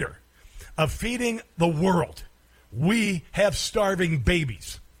leader of feeding the world. We have starving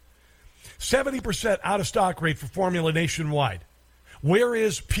babies. 70% out-of-stock rate for formula nationwide. Where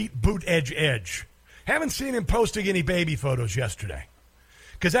is Pete Buttigieg? Haven't seen him posting any baby photos yesterday.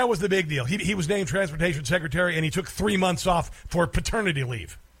 Because that was the big deal. He was named transportation secretary, and he took 3 months off for paternity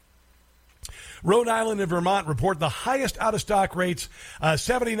leave. Rhode Island and Vermont report the highest out-of-stock rates,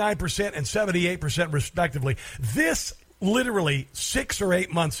 79% and 78% respectively. This literally 6 or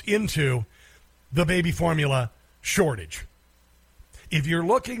 8 months into the baby formula shortage. If you're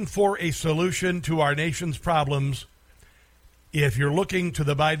looking for a solution to our nation's problems, if you're looking to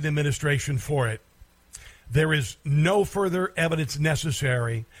the Biden administration for it, there is no further evidence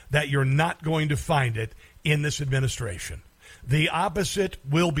necessary that you're not going to find it in this administration. the opposite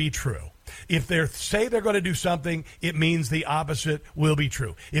will be true. If they say they're going to do something, it means the opposite will be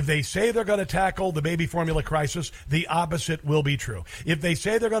true. If they say they're going to tackle the baby formula crisis, the opposite will be true. If they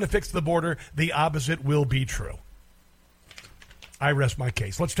say they're going to fix the border, the opposite will be true. I rest my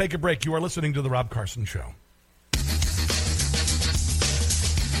case. Let's take a break. You are listening to The Rob Carson Show.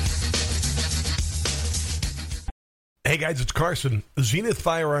 Hey guys, it's Carson. Zenith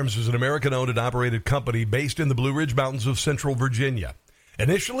Firearms is an American-owned and operated company based in the Blue Ridge Mountains of Central Virginia.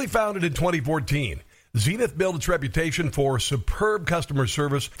 Initially founded in 2014, Zenith built its reputation for superb customer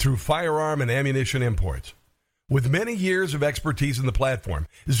service through firearm and ammunition imports. With many years of expertise in the platform,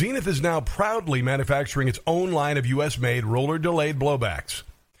 Zenith is now proudly manufacturing its own line of U.S.-made roller-delayed blowbacks.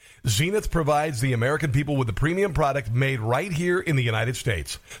 Zenith provides the American people with a premium product made right here in the United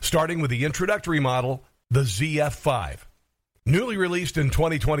States, starting with the introductory model, the ZF-5. Newly released in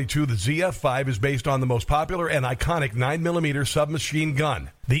 2022, the ZF-5 is based on the most popular and iconic 9mm submachine gun,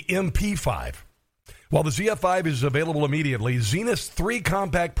 the MP5. While the ZF-5 is available immediately, Zenith's 3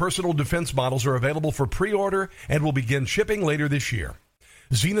 compact personal defense models are available for pre-order and will begin shipping later this year.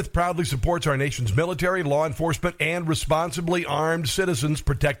 Zenith proudly supports our nation's military, law enforcement, and responsibly armed citizens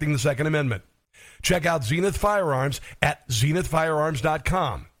protecting the Second Amendment. Check out Zenith Firearms at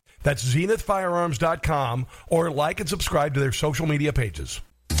zenithfirearms.com. That's zenithfirearms.com, or like and subscribe to their social media pages.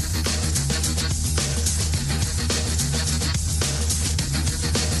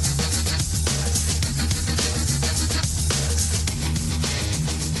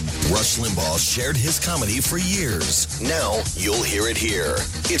 Rush Limbaugh shared his comedy for years. Now you'll hear it here.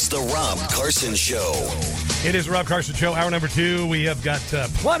 It's the Rob Carson Show. It is the Rob Carson Show, hour number 2. We have got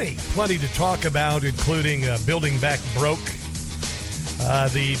plenty to talk about, including Building Back Broke.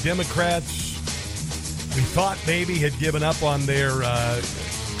 The Democrats, we thought maybe had given up on their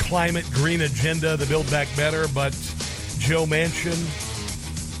climate green agenda, the Build Back Better, but Joe Manchin,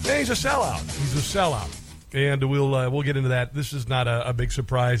 he's a sellout. He's a sellout. And we'll get into that. This is not a big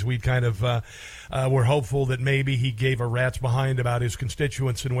surprise. We kind of were hopeful that maybe he gave a rat's behind about his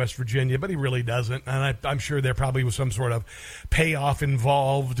constituents in West Virginia, but he really doesn't. And I'm sure there probably was some sort of payoff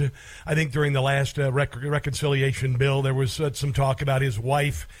involved. I think during the last reconciliation bill, there was some talk about his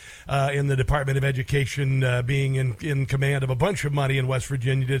wife in the Department of Education being in command of a bunch of money in West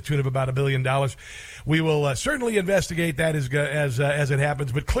Virginia to the tune of about $1 billion. We will certainly investigate that as it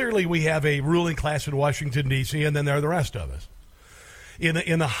happens, but clearly we have a ruling class in Washington, D.C., and then there are the rest of us.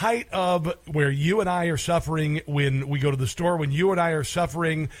 In the height of where you and I are suffering when we go to the store, when you and I are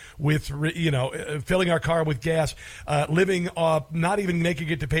suffering with, filling our car with gas, living off, not even making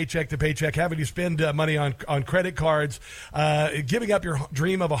it to paycheck, having to spend money on credit cards, giving up your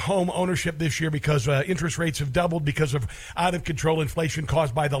dream of a home ownership this year because interest rates have doubled because of out-of-control inflation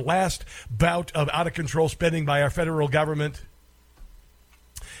caused by the last bout of out-of-control spending by our federal government.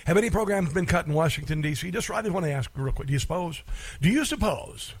 Have any programs been cut in Washington, D.C.? I just want to ask real quick, do you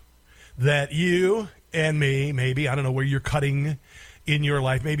suppose that you and me, maybe, I don't know where you're cutting in your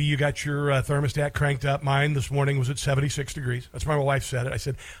life, maybe you got your thermostat cranked up. Mine this morning was at 76 degrees. That's why my wife said it. I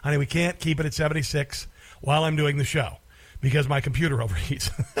said, honey, we can't keep it at 76 while I'm doing the show because my computer overheats.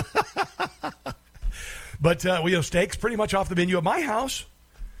 But, steak's pretty much off the menu at my house.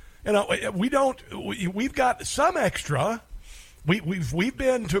 We've got some extra. We've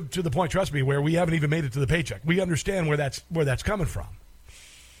been to the point, trust me, where we haven't even made it to the paycheck. We understand where that's coming from,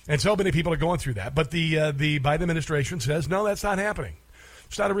 and so many people are going through that. But the Biden administration says no, that's not happening.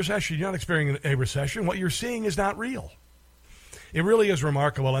 It's not a recession. You're not experiencing a recession. What you're seeing is not real. It really is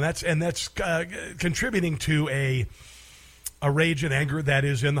remarkable, and that's contributing to a rage and anger that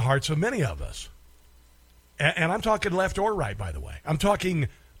is in the hearts of many of us. And I'm talking left or right, by the way. I'm talking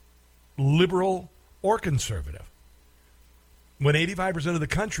liberal or conservative. When 85% of the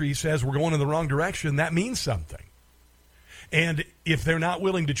country says we're going in the wrong direction, that means something. And if they're not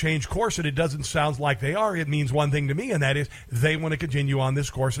willing to change course, and it doesn't sound like they are, it means one thing to me, and that is they want to continue on this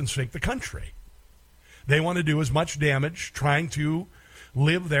course and sink the country. They want to do as much damage trying to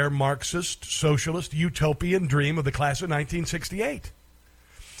live their Marxist, socialist, utopian dream of the class of 1968.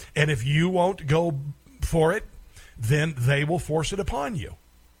 And if you won't go for it, then they will force it upon you.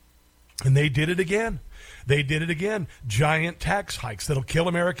 And they did it again. Giant tax hikes that'll kill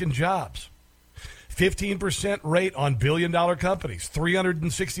American jobs. 15% rate on billion-dollar companies.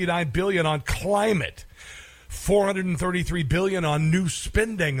 $369 billion on climate. $433 billion on new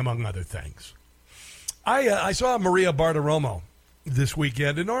spending, among other things. I saw Maria Bartiromo this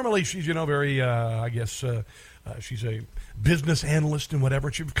weekend, and normally she's, very, she's a business analyst and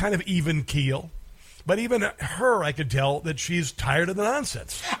whatever. She's kind of even keel. But even her, I could tell that she's tired of the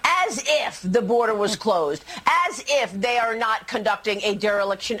nonsense. As as if the border was closed, as if they are not conducting a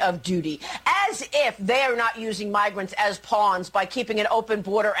dereliction of duty, as if they are not using migrants as pawns by keeping an open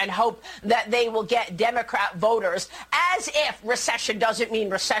border and hope that they will get Democrat voters, as if recession doesn't mean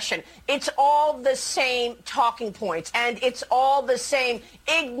recession. It's all the same talking points, and it's all the same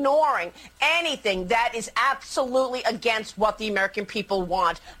ignoring anything that is absolutely against what the American people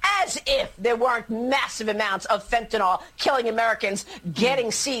want, as if there weren't massive amounts of fentanyl killing Americans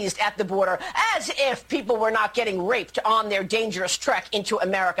getting seized at the border, as if people were not getting raped on their dangerous trek into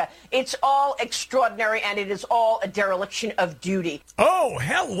America. It's all extraordinary, and it is all a dereliction of duty. Oh,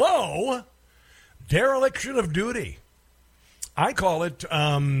 hello. Dereliction of duty. I call it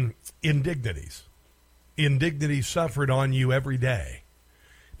indignities. Indignities suffered on you every day.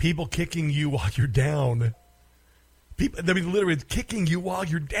 People kicking you while you're down. People, I mean, literally kicking you while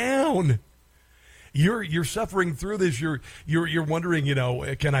you're down. You're suffering through this. You're wondering, you know,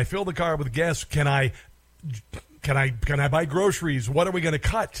 can I fill the car with gas? Can I buy groceries? What are we going to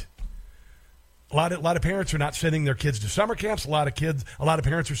cut? A lot of parents are not sending their kids to summer camps. A lot of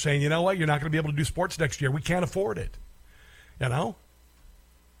parents are saying, you know what, you're not going to be able to do sports next year. We can't afford it. You know?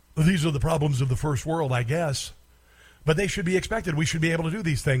 These are the problems of the first world, I guess. But they should be expected. We should be able to do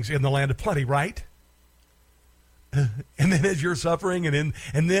these things in the land of plenty, right? And then as you're suffering and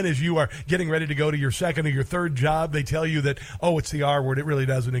then as you are getting ready to go to your second or your third job, they tell you that, oh, it's the R word. It really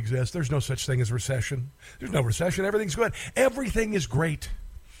doesn't exist. There's no such thing as recession. There's no recession. Everything's good. Everything is great.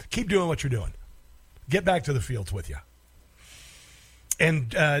 Keep doing what you're doing. Get back to the fields with you.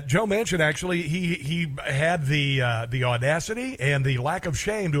 And Joe Manchin, actually, he had the audacity and the lack of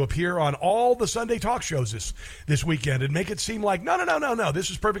shame to appear on all the Sunday talk shows this weekend and make it seem like, no,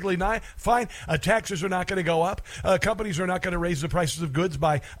 this is perfectly fine. Taxes are not going to go up. Companies are not going to raise the prices of goods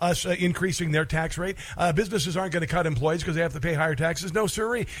by us increasing their tax rate. Businesses aren't going to cut employees because they have to pay higher taxes. No,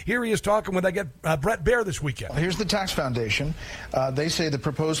 sirree. Here he is talking when I get Brett Baer this weekend. Here's the Tax Foundation. They say the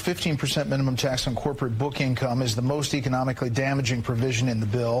proposed 15% minimum tax on corporate book income is the most economically damaging provision in the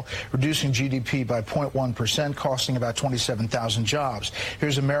bill, reducing GDP by 0.1%, costing about 27,000 jobs.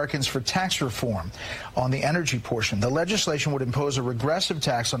 Here's Americans for Tax Reform. On the energy portion, the legislation would impose a regressive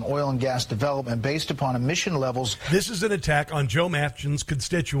tax on oil and gas development based upon emission levels. This is an attack on Joe Manchin's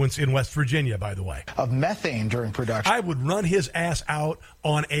constituents in West Virginia, by the way. Of methane during production. I would run his ass out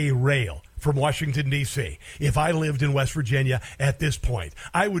on a rail from Washington, D.C. if I lived in West Virginia at this point.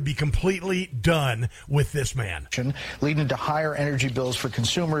 I would be completely done with this man. Leading to higher energy bills for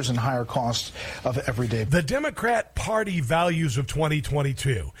consumers and higher costs of everyday. The Democrat Party values of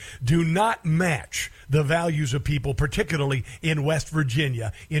 2022 do not match the values of people, particularly in West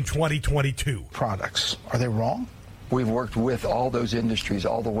Virginia in 2022. Products. Are they wrong? We've worked with all those industries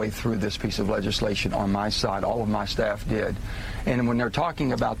all the way through this piece of legislation on my side. All of my staff did. And when they're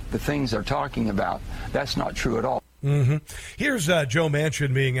talking about the things they're talking about, that's not true at all. Mm-hmm. Here's Joe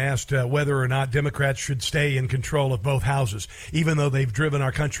Manchin being asked whether or not Democrats should stay in control of both houses, even though they've driven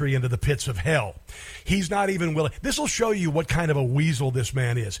our country into the pits of hell. He's not even willing. This will show you what kind of a weasel this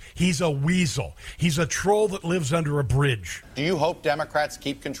man is. He's a weasel. He's a troll that lives under a bridge. Do you hope Democrats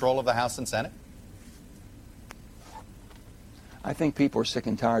keep control of the House and Senate? I think people are sick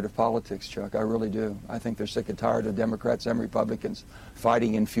and tired of politics, Chuck. I really do. I think they're sick and tired of Democrats and Republicans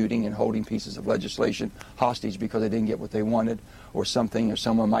fighting and feuding and holding pieces of legislation hostage because they didn't get what they wanted or something, or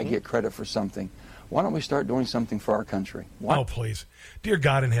someone might get credit for something. Why don't we start doing something for our country? Why? Oh, please. Dear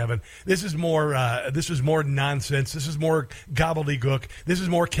God in heaven, this is more nonsense. This is more gobbledygook. This is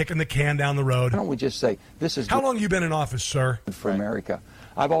more kicking the can down the road. Why don't we just say, this is... How long have you been in office, sir? For America.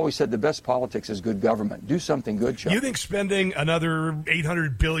 I've always said the best politics is good government. Do something good, Chuck. You think spending another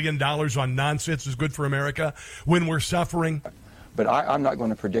 $800 billion on nonsense is good for America when we're suffering? But I'm not going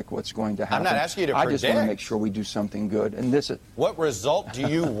to predict what's going to happen. I'm not asking you to predict. I just want to make sure we do something good. And this is... What result do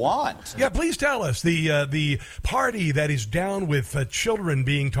you want? Yeah, please tell us. The party that is down with children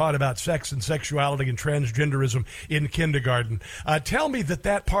being taught about sex and sexuality and transgenderism in kindergarten. Tell me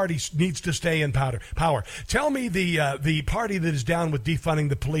that party needs to stay in power. Tell me the party that is down with defunding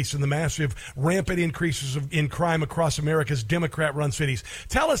the police and the massive rampant increases in crime across America's Democrat-run cities.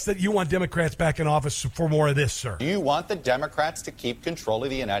 Tell us that you want Democrats back in office for more of this, sir. Do you want the Democrats to keep control of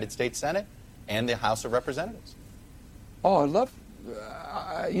the United States Senate and the House of Representatives? Oh, I love...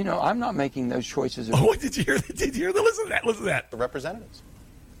 I'm not making those choices. Oh, did you hear that? Listen to that. The representatives.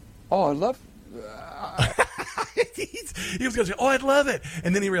 Oh, I love... He was going to say, oh, I'd love it.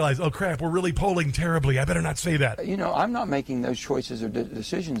 And then he realized, oh, crap, we're really polling terribly. I better not say that. I'm not making those choices or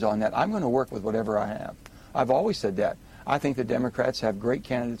decisions on that. I'm going to work with whatever I have. I've always said that. I think the Democrats have great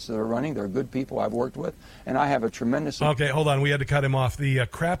candidates that are running. They're good people I've worked with, and I have a tremendous... Okay, hold on. We had to cut him off. The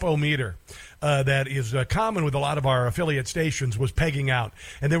crapometer that is common with a lot of our affiliate stations was pegging out,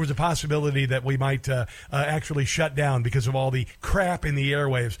 and there was a possibility that we might actually shut down because of all the crap in the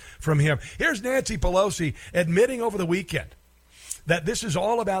airwaves from him. Here's Nancy Pelosi admitting over the weekend that this is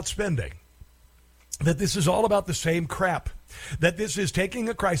all about spending, that this is all about the same crap, that this is taking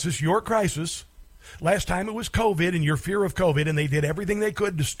a crisis, your crisis. Last time it was COVID and your fear of COVID, and they did everything they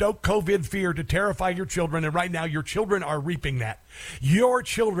could to stoke COVID fear, to terrify your children, and right now your children are reaping that. Your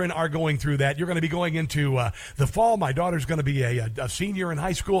children are going through that. You're going to be going into the fall. My daughter's going to be a senior in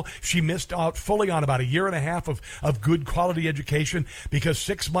high school. She missed out fully on about 1.5 years of good quality education because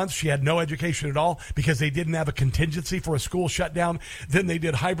 6 months she had no education at all because they didn't have a contingency for a school shutdown. Then they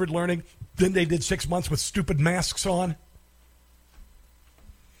did hybrid learning. Then they did 6 months with stupid masks on.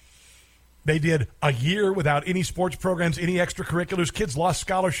 They did a year without any sports programs, any extracurriculars. Kids lost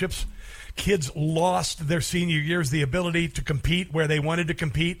scholarships. Kids lost their senior years the ability to compete where they wanted to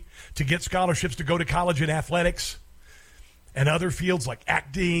compete, to get scholarships to go to college in athletics and other fields like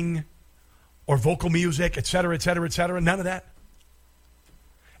acting or vocal music, et cetera, et cetera, et cetera. None of that.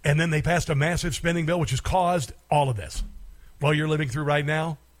 And then they passed a massive spending bill, which has caused all of this. Well, you're living through right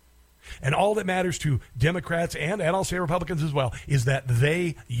now. And all that matters to Democrats and I'll say Republicans as well is that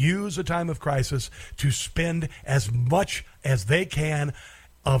they use a time of crisis to spend as much as they can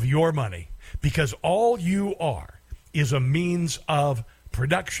of your money, because all you are is a means of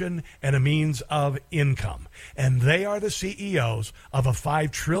production and a means of income. And they are the CEOs of a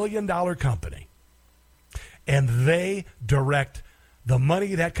 $5 trillion company. And they direct the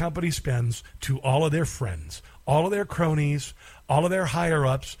money that company spends to all of their friends, all of their cronies, all of their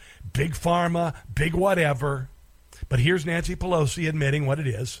higher-ups, big pharma, big whatever. But here's Nancy Pelosi admitting what it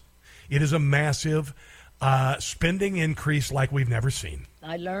is. It is a massive spending increase like we've never seen.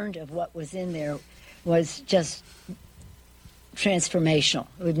 I learned of what was in there was just transformational.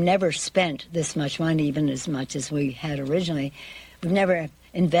 We've never spent this much money, even as much as we had originally. We've never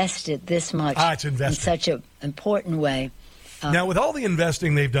invested this much in such an important way. Now, with all the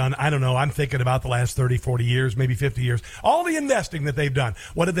investing they've done, I don't know, I'm thinking about the last 30, 40 years, maybe 50 years. All the investing that they've done,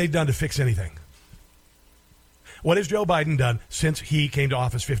 what have they done to fix anything? What has Joe Biden done since he came to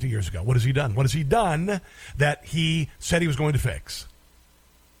office 50 years ago? What has he done? What has he done that he said he was going to fix?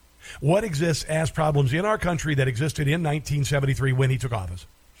 What exists as problems in our country that existed in 1973 when he took office?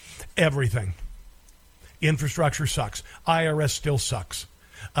 Everything. Infrastructure sucks. IRS still sucks.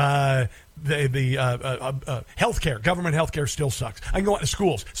 Healthcare, government healthcare still sucks. I can go out to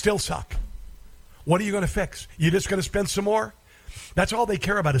schools, still suck. What are you going to fix? You just going to spend some more? That's all they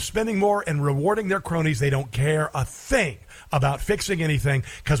care about is spending more and rewarding their cronies. They don't care a thing about fixing anything,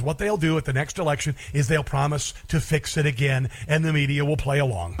 because what they'll do at the next election is they'll promise to fix it again, and the media will play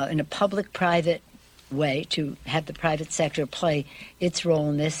along. In a public-private way, to have the private sector play its role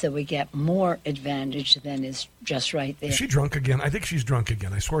in this so we get more advantage than is just right there. Is she drunk again? I think she's drunk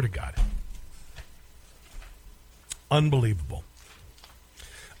again. I swear to God. Unbelievable.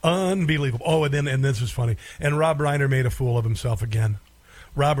 Unbelievable. Oh, and this is funny. And Rob Reiner made a fool of himself again.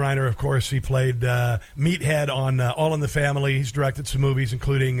 Rob Reiner, of course, he played Meathead on All in the Family. He's directed some movies,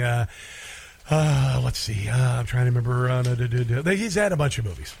 including, let's see, I'm trying to remember. He's had a bunch of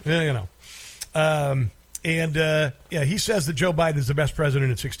movies, you know. He says that Joe Biden is the best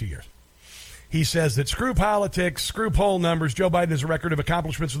president in 60 years. He says that screw politics, screw poll numbers. Joe Biden has a record of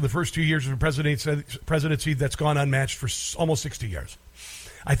accomplishments in the first 2 years of the presidency that's gone unmatched for almost 60 years.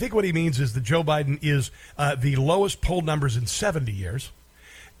 I think what he means is that Joe Biden is the lowest poll numbers in 70 years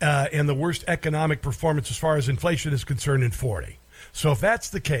and the worst economic performance as far as inflation is concerned in 40. So if that's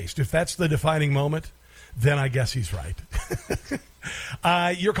the case, if that's the defining moment, then I guess he's right.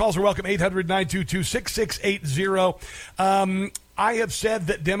 Your calls are welcome, 800-922-6680. I have said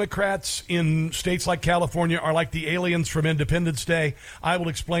that Democrats in states like California are like the aliens from Independence Day. I will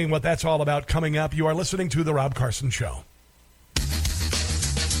explain what that's all about coming up. You are listening to The Rob Carson Show.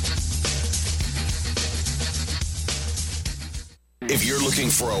 If you're looking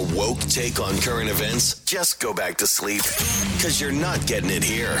for a woke take on current events, just go back to sleep, because you're not getting it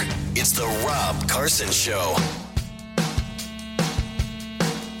here. It's The Rob Carson Show.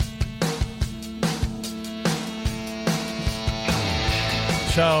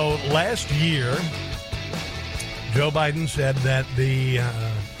 So last year, Joe Biden said that the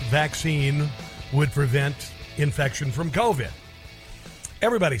vaccine would prevent infection from COVID.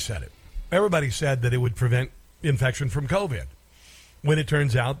 Everybody said it. Everybody said that it would prevent infection from COVID. When it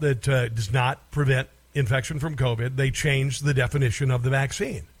turns out that it does not prevent infection from COVID, they changed the definition of the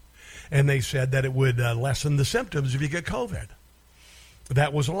vaccine. and they said that it would lessen the symptoms if you get COVID.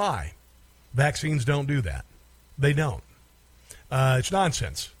 That was a lie. Vaccines don't do that. They don't. It's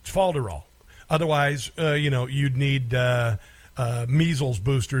nonsense. It's falderall. Otherwise, you'd need measles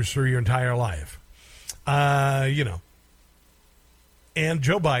boosters through your entire life. And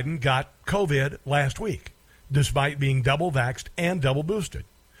Joe Biden got COVID last week, despite being double vaxxed and double boosted.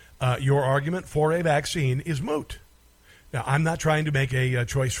 Your argument for a vaccine is moot. Now, I'm not trying to make a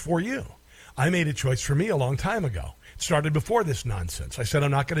choice for you. I made a choice for me a long time ago. It started before this nonsense. I said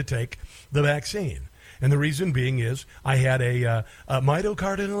I'm not going to take the vaccine. And the reason being is I had a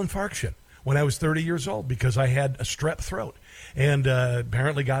myocardial infarction when I was 30 years old because I had a strep throat and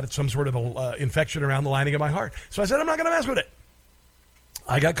apparently got some sort of infection around the lining of my heart. So I said I'm not going to mess with it.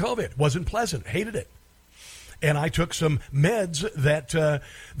 I got COVID. Wasn't pleasant. Hated it. And I took some meds that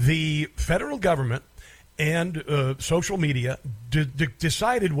the federal government and social media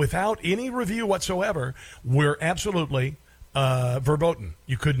decided without any review whatsoever were absolutely verboten.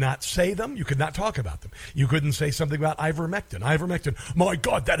 You could not say them. You could not talk about them. You couldn't say something about ivermectin. Ivermectin, my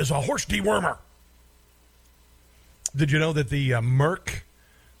God, that is a horse dewormer. Did you know that the Merck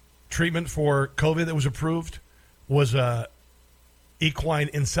treatment for COVID that was approved was equine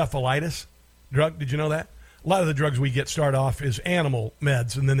encephalitis drug? Did you know that? A lot of the drugs we get start off as animal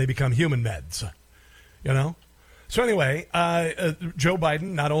meds, and then they become human meds. So anyway, Joe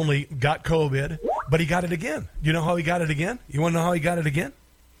Biden not only got COVID, but he got it again. You know how he got it again? You want to know how he got it again?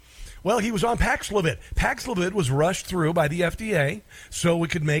 Well, he was on Paxlovid. Paxlovid was rushed through by the FDA so we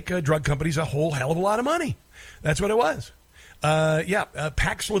could make drug companies a whole hell of a lot of money. That's what it was.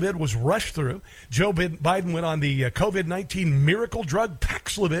 Paxlovid was rushed through. Joe Biden went on the COVID-19 miracle drug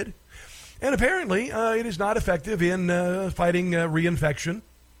Paxlovid, and apparently it is not effective in fighting reinfection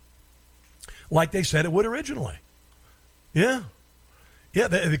like they said it would originally. Yeah,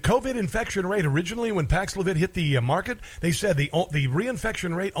 the COVID infection rate originally when Paxlovid hit the market, they said the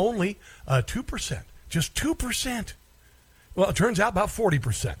reinfection rate only 2%, just 2%. Well, it turns out about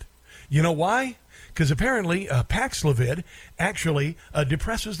 40%. You know why? Because apparently Paxlovid actually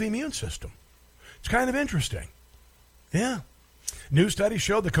depresses the immune system. It's kind of interesting. Yeah. New studies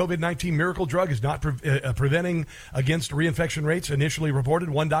show the COVID-19 miracle drug is not preventing against reinfection rates initially reported.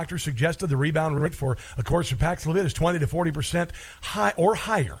 One doctor suggested the rebound rate for a course of Paxlovid is 20 to 40% high or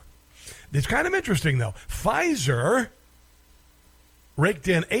higher. It's kind of interesting, though. Pfizer raked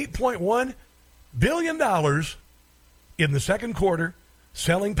in $8.1 billion in the second quarter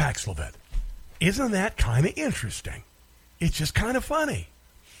selling Paxlovid. Isn't that kind of interesting? It's just kind of funny.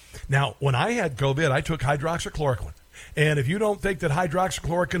 Now, when I had COVID, I took hydroxychloroquine. And if you don't think that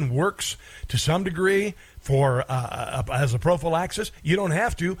hydroxychloroquine works to some degree for as a prophylaxis, you don't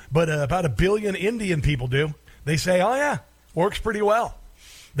have to, but about 1 billion Indian people do. They say, oh, yeah, works pretty well.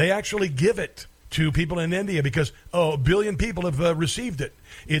 They actually give it to people in India because, 1 billion people have received it.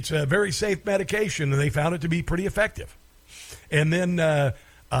 It's a very safe medication, and they found it to be pretty effective. And then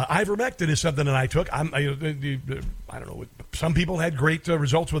ivermectin is something that I took. I don't know. Some people had great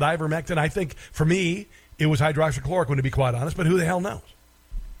results with ivermectin. I think, for me, it was hydroxychloroquine, to be quite honest, but who the hell knows?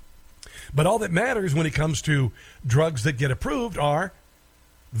 But all that matters when it comes to drugs that get approved are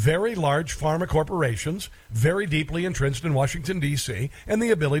very large pharma corporations, very deeply entrenched in Washington, D.C., and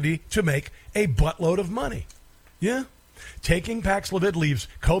the ability to make a buttload of money. Yeah. Taking Paxlovid leaves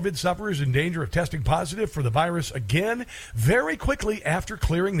COVID sufferers in danger of testing positive for the virus again very quickly after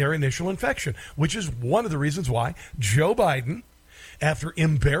clearing their initial infection, which is one of the reasons why Joe Biden, after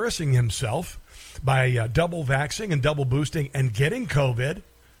embarrassing himself by double vaxxing and double boosting and getting COVID,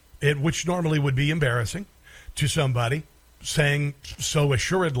 which normally would be embarrassing to somebody, saying so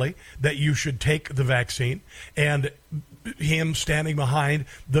assuredly that you should take the vaccine, and him standing behind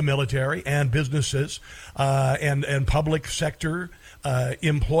the military and businesses and public sector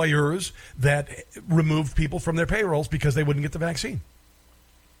employers that removed people from their payrolls because they wouldn't get the vaccine.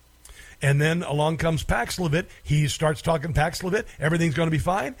 And then along comes Paxlovid. He starts talking Paxlovid. Everything's going to be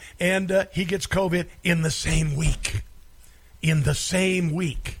fine. And he gets COVID in the same week. In the same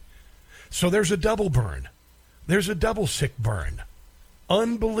week. So there's a double burn. There's a double sick burn.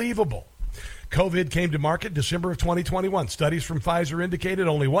 Unbelievable. COVID came to market December of 2021. Studies from Pfizer indicated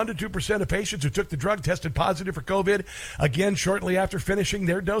only 1 to 2% of patients who took the drug tested positive for COVID, again, shortly after finishing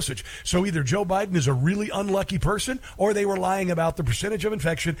their dosage. So either Joe Biden is a really unlucky person, or they were lying about the percentage of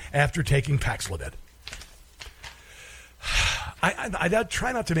infection after taking Paxlovid. I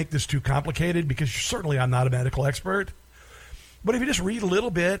try not to make this too complicated because certainly I'm not a medical expert. But if you just read a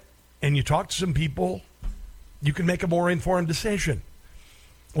little bit and you talk to some people, you can make a more informed decision.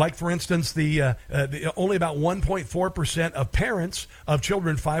 Like, for instance, the only about 1.4% of parents of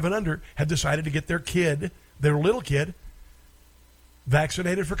children 5 and under have decided to get their little kid,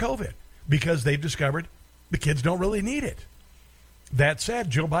 vaccinated for COVID because they've discovered the kids don't really need it. That said,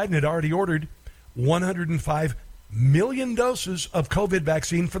 Joe Biden had already ordered 105 million doses of COVID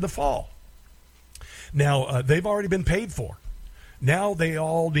vaccine for the fall. Now, they've already been paid for. Now they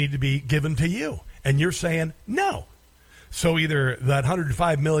all need to be given to you. And you're saying no. So either that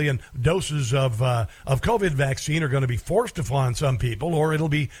 105 million doses of COVID vaccine are going to be forced upon some people, or it'll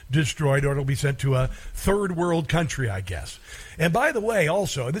be destroyed, or it'll be sent to a third world country, I guess. And by the way,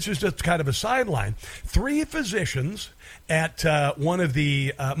 also, this is just kind of a sideline, 3 physicians at one of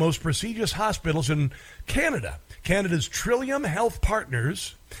the most prestigious hospitals in Canada, Canada's Trillium Health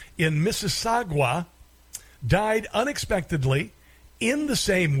Partners in Mississauga, died unexpectedly in the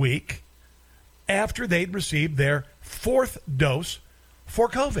same week after they'd received their 4th dose for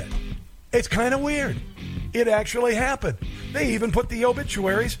COVID. It's kind of weird. It actually happened. They even put the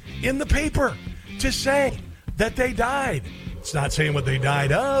obituaries in the paper to say that they died. It's not saying what they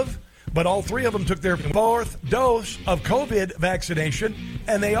died of, but all 3 of them took their 4th dose of COVID vaccination,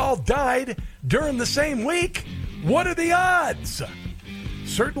 and they all died during the same week. What are the odds?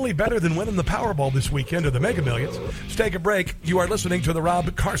 Certainly better than winning the Powerball this weekend or the Mega Millions. Let's take a break. You are listening to The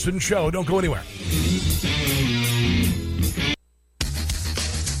Rob Carson Show. Don't go anywhere.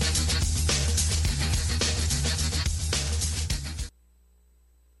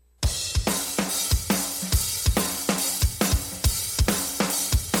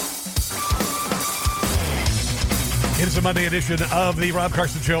 It's a Monday edition of The Rob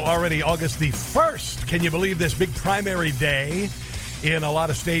Carson Show, already August the 1st. Can you believe this big primary day in a lot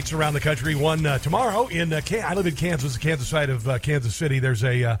of states around the country? One tomorrow in I live in Kansas, the Kansas side of Kansas City. There's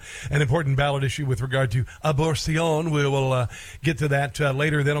an important ballot issue with regard to abortion. We will get to that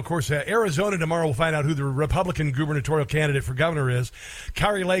later. Then, of course, Arizona tomorrow. We'll find out who the Republican gubernatorial candidate for governor is.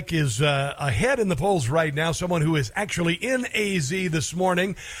 Kari Lake is ahead in the polls right now. Someone who is actually in AZ this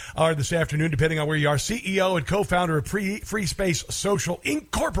morning or this afternoon, depending on where you are. CEO and co-founder of Free Space Social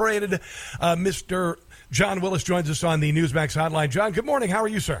Incorporated, Mr. John Willis joins us on the Newsmax hotline. John, good morning. How are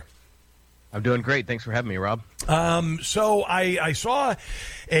you, sir? I'm doing great. Thanks for having me, Rob. So I saw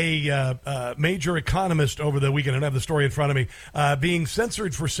a major economist over the weekend, and I have the story in front of me, being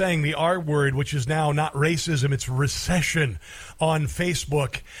censored for saying the R word, which is now not racism, it's recession, on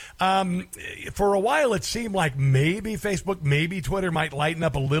Facebook. For a while, it seemed like maybe Facebook, maybe Twitter might lighten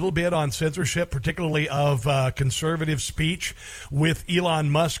up a little bit on censorship, particularly of conservative speech, with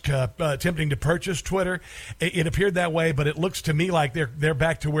Elon Musk attempting to purchase Twitter. It appeared that way, but it looks to me like they're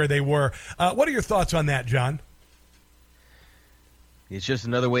back to where they were. What are your thoughts on that, John? It's just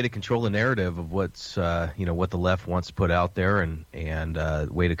another way to control the narrative of what's what the left wants to put out there, and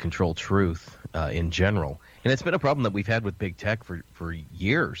way to control truth in general. And it's been a problem that we've had with big tech for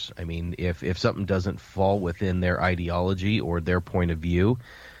years. I mean, if something doesn't fall within their ideology or their point of view,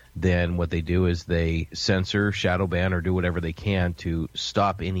 then what they do is they censor, shadow ban, or do whatever they can to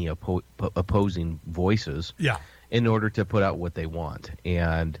stop any opposing voices. Yeah. In order to put out what they want.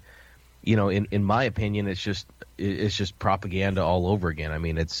 And in my opinion, it's just propaganda all over again. I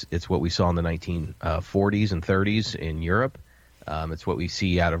mean, it's what we saw in the 1940s and 30s in Europe. It's what we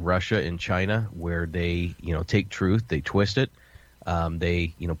see out of Russia and China, where they take truth, they twist it,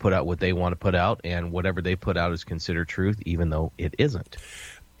 they put out what they want to put out, and whatever they put out is considered truth, even though it isn't.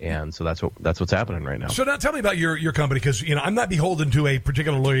 And so that's what's happening right now. So now tell me about your company, because I'm not beholden to a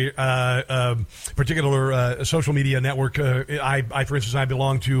particular social media network. I for instance, I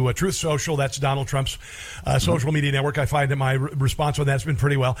belong to Truth Social. That's Donald Trump's social media network. I find that my response on that's been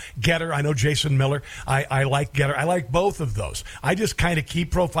pretty well. Getter, I know Jason Miller. I like Getter. I like both of those. I just kind of keep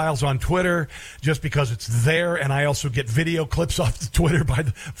profiles on Twitter just because it's there, and I also get video clips off the Twitter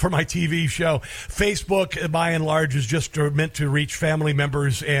for my TV show. Facebook, by and large, is just meant to reach family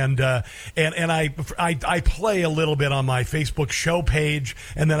members. And I play a little bit on my Facebook show page,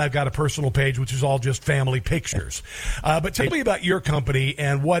 and then I've got a personal page, which is all just family pictures. But tell me about your company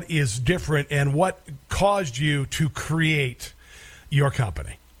and what is different and what caused you to create your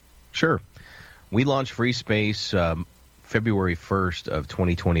company. Sure. We launched Free Space February 1st of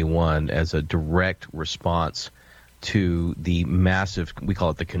 2021 as a direct response to the massive, we call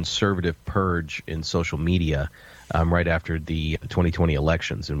it the conservative purge in social media, right after the 2020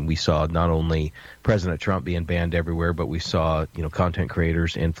 elections. And we saw not only President Trump being banned everywhere, but we saw, content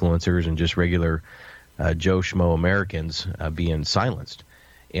creators, influencers, and just regular Joe Schmo Americans being silenced.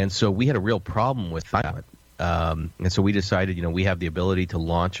 And so we had a real problem with that. And so we decided, we have the ability to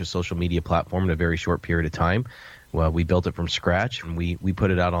launch a social media platform in a very short period of time. Well, we built it from scratch, and we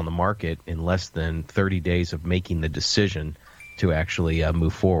put it out on the market in less than 30 days of making the decision to actually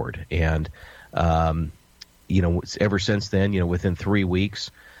move forward. And, ever since then, within 3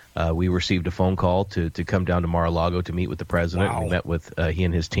 weeks, we received a phone call to come down to Mar-a-Lago to meet with the president. Wow. We met with he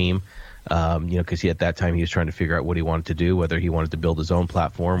and his team, because at that time he was trying to figure out what he wanted to do, whether he wanted to build his own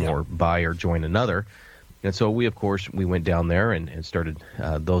platform or buy or join another. And so we went down there and started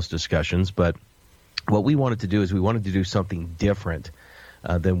those discussions. But what we wanted to do is we wanted to do something different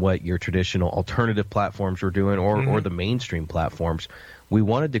than what your traditional alternative platforms were doing or the mainstream platforms. We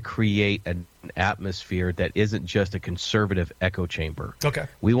wanted to create an atmosphere that isn't just a conservative echo chamber. Okay.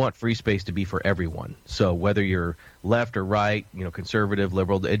 We want free space to be for everyone. So whether you're left or right, conservative,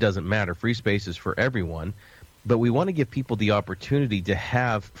 liberal, it doesn't matter. Free space is for everyone. But we want to give people the opportunity to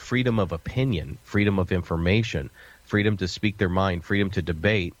have freedom of opinion, freedom of information, freedom to speak their mind, freedom to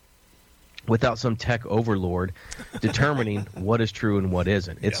debate, without some tech overlord determining what is true and what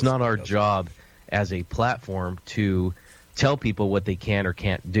isn't. It's not our job as a platform to tell people what they can or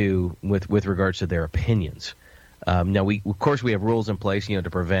can't do with regards to their opinions. Now, we have rules in place, to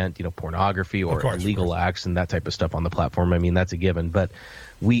prevent, pornography or illegal acts and that type of stuff on the platform. I mean, that's a given. But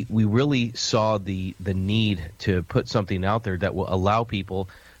we really saw the need to put something out there that will allow people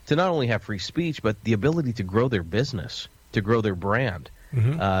to not only have free speech, but the ability to grow their business, to grow their brand.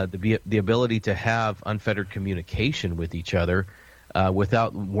 The ability to have unfettered communication with each other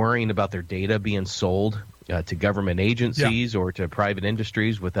without worrying about their data being sold to government agencies or to private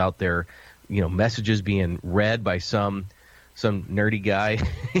industries, without their messages being read by some nerdy guy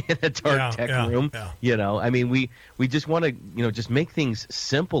in a dark tech room. I mean, we just want to just make things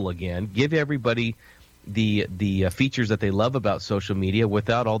simple again, give everybody the features that they love about social media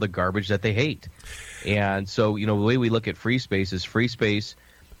without all the garbage that they hate. And so, the way we look at free space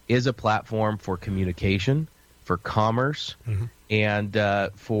is a platform for communication, for commerce, and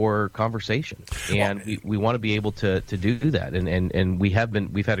for conversation. And we want to be able to do that. And we've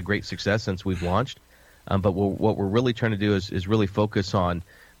had a great success since we've launched. But what we're really trying to do is really focus on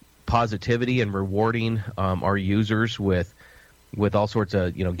positivity and rewarding our users with all sorts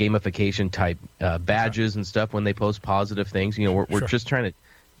of gamification type badges and stuff when they post positive things. We're just trying to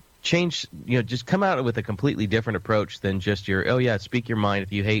change, just come out with a completely different approach than just speak your mind.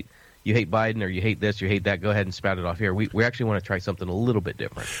 If you hate Biden or you hate this, you hate that, go ahead and spout it off here. We actually want to try something a little bit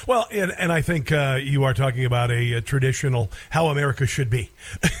different. Well, and I think you are talking about a traditional how America should be,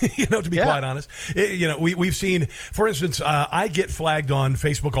 to be quite honest. We've seen, for instance, I get flagged on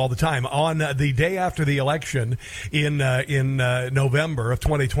Facebook all the time. On the day after the election in November of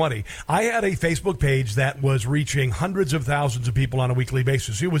 2020, I had a Facebook page that was reaching hundreds of thousands of people on a weekly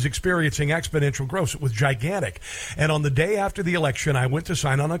basis. It was experiencing exponential growth. It was gigantic. And on the day after the election, I went to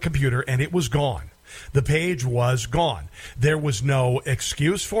sign on a computer, and it was gone. The page was gone. There was no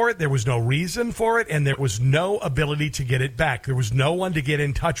excuse for it. There was no reason for it. And there was no ability to get it back. There was no one to get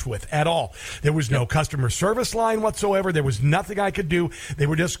in touch with at all. There was no customer service line whatsoever. There was nothing I could do. They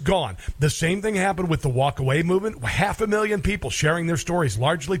were just gone. The same thing happened with the walk away movement. 500,000 people sharing their stories,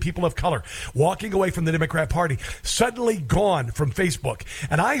 largely people of color, walking away from the Democrat Party, suddenly gone from Facebook.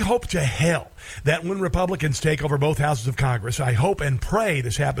 And I hope to hell that when Republicans take over both houses of Congress, I hope and pray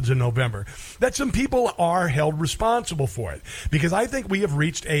this happens in November, that some people are held responsible for it. Because I think we have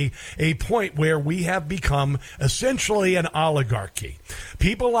reached a point where we have become essentially an oligarchy.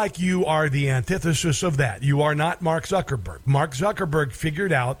 People like you are the antithesis of that. You are not Mark Zuckerberg. Mark Zuckerberg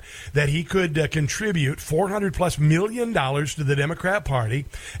figured out that he could contribute $400+ million to the Democrat Party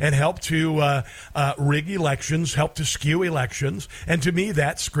and help to rig elections, help to skew elections. And to me,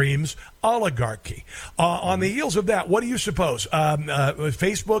 that screams oligarchy. On the heels of that, what do you suppose?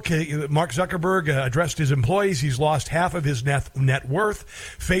 Facebook, Mark Zuckerberg addressed his employees. He's lost half of his net worth.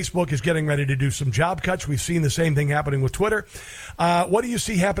 Facebook is getting ready to do some job cuts. We've seen the same thing happening with Twitter. What do you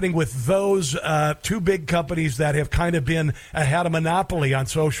see happening with those two big companies that have kind of had a monopoly on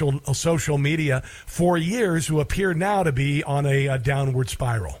social media for years, who appear now to be on a downward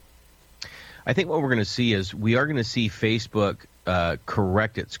spiral? I think what we're going to see is we are going to see Facebook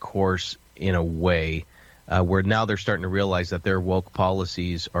correct its course in a way where now they're starting to realize that their woke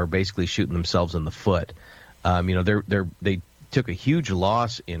policies are basically shooting themselves in the foot. They took a huge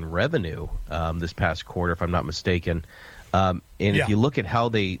loss in revenue this past quarter, if I'm not mistaken. If you look at how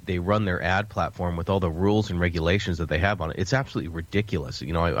they run their ad platform with all the rules and regulations that they have on it, it's absolutely ridiculous.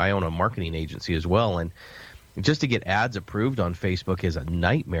 I own a marketing agency as well, and just to get ads approved on Facebook is a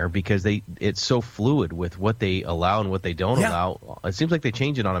nightmare because it's so fluid with what they allow and what they don't allow. It seems like they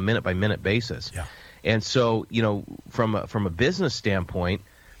change it on a minute-by-minute basis. Yeah. And so, from a business standpoint,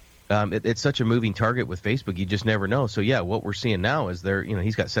 it's such a moving target with Facebook. You just never know. So, yeah, what we're seeing now is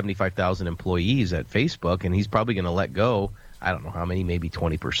he's got 75,000 employees at Facebook, and he's probably going to let go, I don't know how many, maybe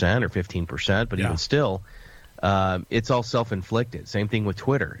 20% or 15%, but even still, it's all self-inflicted. Same thing with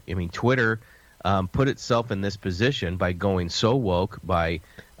Twitter. I mean, Twitter put itself in this position by going so woke, by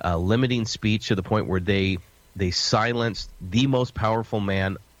limiting speech to the point where they silenced the most powerful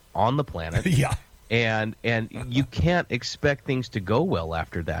man on the planet. Yeah. And you can't expect things to go well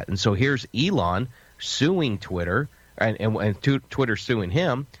after that. And so here's Elon suing Twitter, and Twitter suing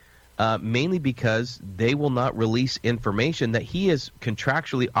him, mainly because they will not release information that he is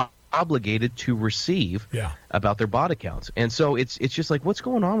contractually obligated to receive about their bot accounts. And so it's just like, what's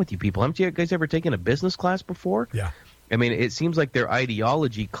going on with you people? Haven't you guys ever taken a business class before? Yeah. I mean, it seems like their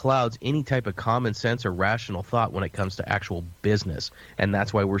ideology clouds any type of common sense or rational thought when it comes to actual business. And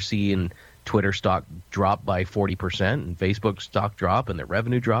that's why we're seeing Twitter stock drop by 40% and Facebook stock drop and their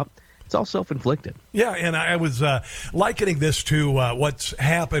revenue drop. It's all self-inflicted. Yeah, and I was likening this to what's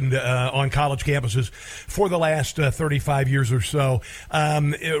happened on college campuses for the last 35 years or so.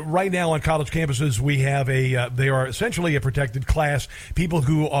 Right now on college campuses, we have they are essentially a protected class, people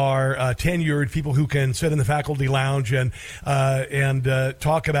who are tenured, people who can sit in the faculty lounge and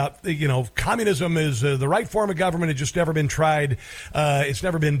talk about, communism is the right form of government. It's just never been tried. It's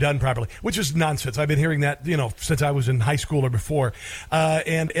never been done properly, which is nonsense. I've been hearing that, since I was in high school or before.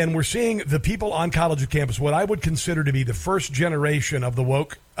 And we're seeing the people on college campus, what I would consider to be the first generation of the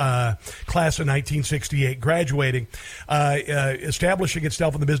woke class of 1968, graduating, establishing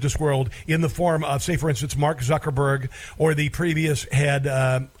itself in the business world in the form of, say, for instance, Mark Zuckerberg or the previous head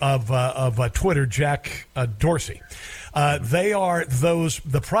of Twitter, Jack Dorsey. They are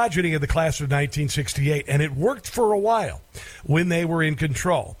the progeny of the class of 1968, and it worked for a while when they were in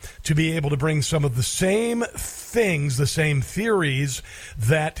control to be able to bring some of the same things, the same theories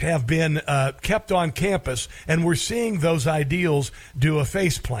that have been kept on campus, and we're seeing those ideals do a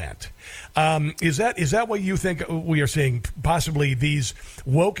faceplant. Is that what you think we are seeing? Possibly these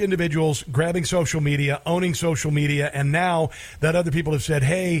woke individuals grabbing social media, owning social media, and now that other people have said,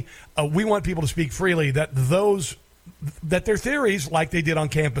 hey, we want people to speak freely, that their theories, like they did on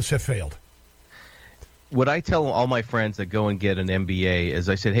campus, have failed. What I tell all my friends that go and get an MBA is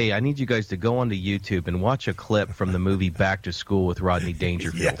I said, hey, I need you guys to go onto YouTube and watch a clip from the movie Back to School with Rodney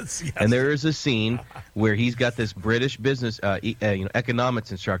Dangerfield. Yes. And there is a scene where he's got this British business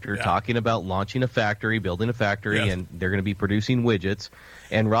economics instructor talking about launching a factory, building a factory, and they're going to be producing widgets.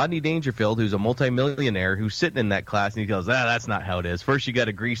 And Rodney Dangerfield, who's a multimillionaire, who's sitting in that class, and he goes, that's not how it is. First, you got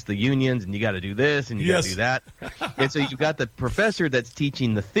to grease the unions, and you got to do this, and you got to do that. And so you got the professor that's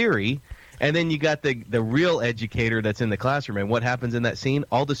teaching the theory, and then you got the real educator that's in the classroom. And what happens in that scene?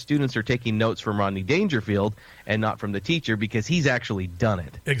 All the students are taking notes from Rodney Dangerfield and not from the teacher because he's actually done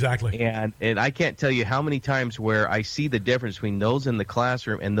it. Exactly. And I can't tell you how many times where I see the difference between those in the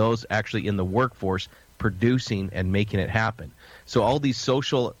classroom and those actually in the workforce producing and making it happen. So all these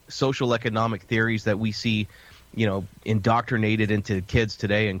social economic theories that we see, indoctrinated into kids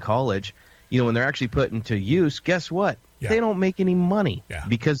today in college, when they're actually put into use, guess what? They don't make any money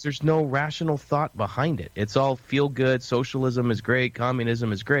because there's no rational thought behind it. It's all feel good. Socialism is great.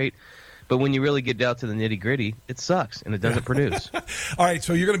 Communism is great. But when you really get down to the nitty-gritty, it sucks, and it doesn't produce. All right,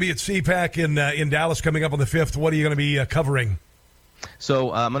 so you're going to be at CPAC in Dallas coming up on the 5th. What are you going to be covering?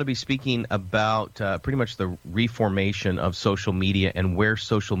 So I'm going to be speaking about pretty much the reformation of social media and where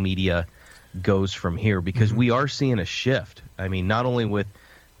social media goes from here, because we are seeing a shift. I mean, not only with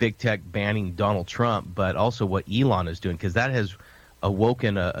big tech banning Donald Trump, but also what Elon is doing, because that has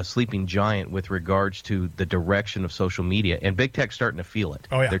awoken a sleeping giant with regards to the direction of social media. And big tech's starting to feel it.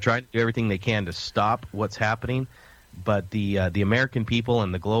 They're trying to do everything they can to stop what's happening, but the American people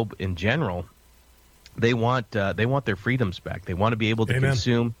and the globe in general, they want their freedoms back. They want to be able to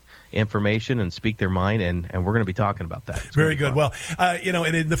consume information and speak their mind, and we're going to be talking about that. Very good. Well,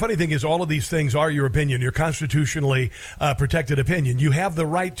 and the funny thing is, all of these things are your opinion, your constitutionally protected opinion. You have the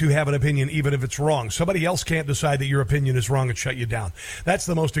right to have an opinion, even if it's wrong. Somebody else can't decide that your opinion is wrong and shut you down. That's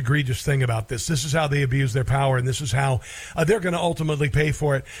the most egregious thing about this. This is how they abuse their power, and this is how they're going to ultimately pay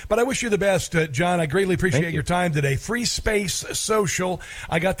for it. But I wish you the best, John. I greatly appreciate your time today. Free Space Social.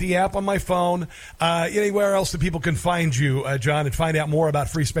 I got the app on my phone. Anywhere else that people can find you, John, and find out more about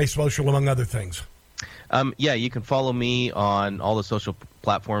Free Space Social, among other things? You can follow me on all the social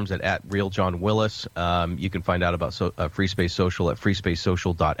platforms at Real John Willis. You can find out about Free Space Social at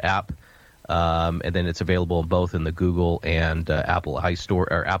freespacesocial.app. And then it's available both in the Google and Apple App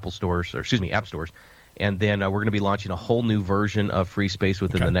Stores. And then we're going to be launching a whole new version of Free Space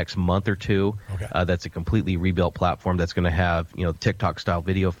within the next month or two. That's a completely rebuilt platform that's going to have, TikTok style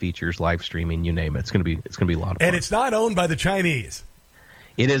video features, live streaming, you name it. It's going to be a lot of fun. And it's not owned by the Chinese.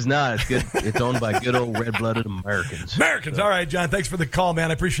 It is not. It's good. It's owned by good old red-blooded Americans. All right, John, thanks for the call, man.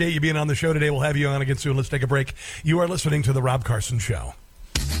 I appreciate you being on the show today. We'll have you on again soon. Let's take a break. You are listening to The Rob Carson Show.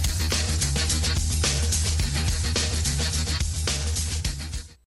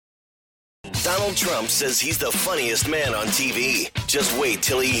 Donald Trump says he's the funniest man on TV. Just wait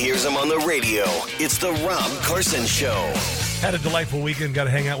till he hears him on the radio. It's the Rob Carson Show. Had a delightful weekend. Got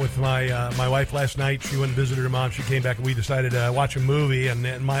to hang out with my wife last night. She went and visited her mom. She came back and we decided to watch a movie. And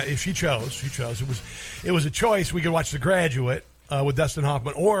she chose. It was a choice. We could watch The Graduate with Dustin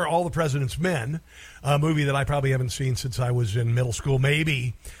Hoffman or All the President's Men, a movie that I probably haven't seen since I was in middle school.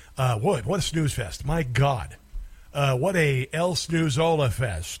 Maybe. What a snooze fest. My God. What a El Snoozola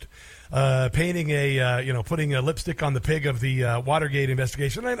fest. Painting putting a lipstick on the pig of the Watergate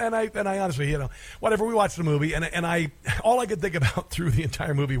investigation, and I honestly, whatever. We watched the movie, and all I could think about through the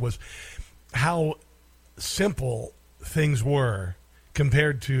entire movie was how simple things were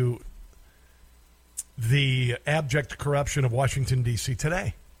compared to the abject corruption of Washington D.C.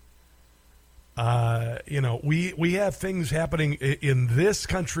 today. We have things happening in this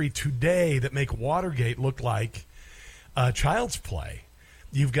country today that make Watergate look like child's play.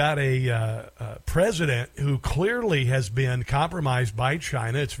 You've got a president who clearly has been compromised by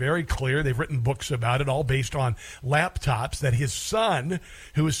China. It's very clear. They've written books about it, all based on laptops, that his son,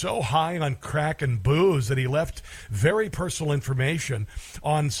 who is so high on crack and booze that he left very personal information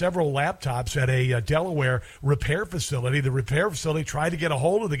on several laptops at a Delaware repair facility. The repair facility tried to get a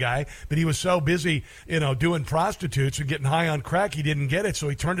hold of the guy, but he was so busy, doing prostitutes and getting high on crack, he didn't get it, so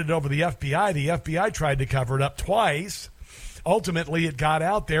he turned it over to the FBI. The FBI tried to cover it up twice. Ultimately, it got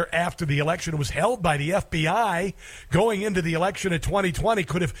out there after the election was held by the FBI. Going into the election of 2020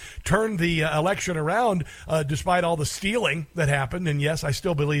 could have turned the election around despite all the stealing that happened. And yes, I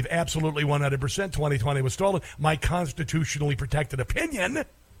still believe absolutely 100% 2020 was stolen. My constitutionally protected opinion.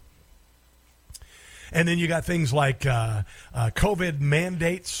 And then you got things like COVID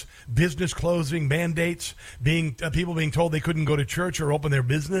mandates, business closing mandates, people being told they couldn't go to church or open their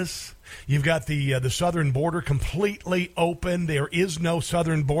business. You've got the southern border completely open. There is no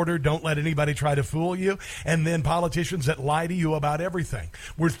southern border. Don't let anybody try to fool you. And then politicians that lie to you about everything.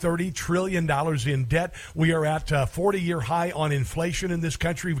 We're $30 trillion in debt. We are at a 40-year high on inflation in this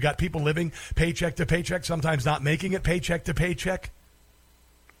country. We've got people living paycheck to paycheck, sometimes not making it paycheck to paycheck.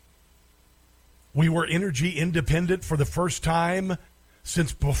 We were energy independent for the first time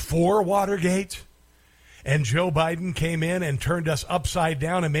since before Watergate. And Joe Biden came in and turned us upside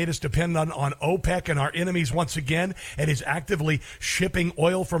down and made us dependent on OPEC and our enemies once again, and is actively shipping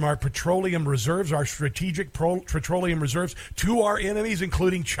oil from our petroleum reserves, our strategic petroleum reserves, to our enemies,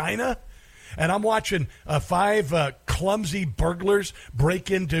 including China. And I'm watching 5 clumsy burglars break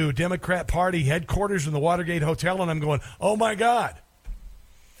into Democrat Party headquarters in the Watergate Hotel, and I'm going, oh, my God.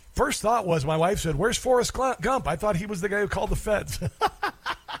 First thought was, my wife said, where's Forrest Gump? I thought he was the guy who called the feds.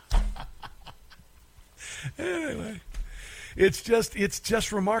 Anyway, it's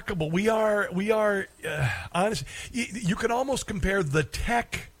just remarkable. We are honest. You can almost compare the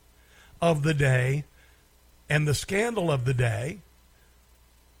tech of the day and the scandal of the day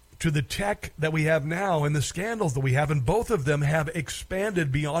to the tech that we have now and the scandals that we have, and both of them have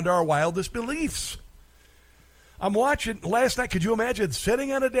expanded beyond our wildest beliefs. I'm watching last night. Could you imagine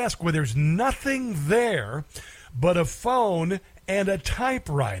sitting at a desk where there's nothing there but a phone and a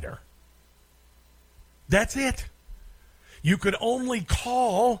typewriter? That's it. You could only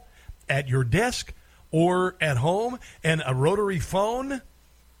call at your desk or at home, and a rotary phone.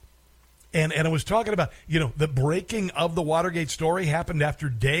 And I was talking about, the breaking of the Watergate story happened after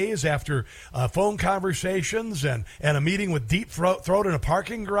days after phone conversations and a meeting with Deep Throat in a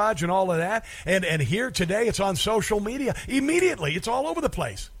parking garage and all of that. And here today, it's on social media. Immediately, it's all over the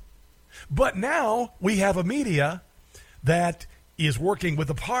place. But now we have a media that is working with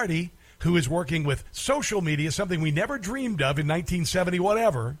a party who is working with social media, something we never dreamed of in 1970,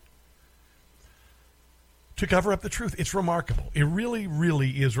 whatever, to cover up the truth. It's remarkable. It really,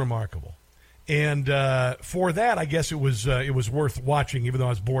 really is remarkable. And for that, I guess it was worth watching, even though I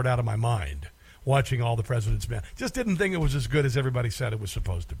was bored out of my mind watching All the President's Men. Just didn't think it was as good as everybody said it was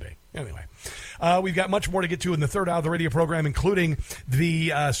supposed to be. Anyway, we've got much more to get to in the third hour of the radio program, including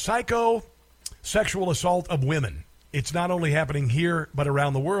the psycho-sexual assault of women. It's not only happening here, but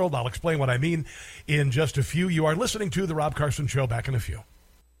around the world. I'll explain what I mean in just a few. You are listening to The Rob Carson Show. Back in a few.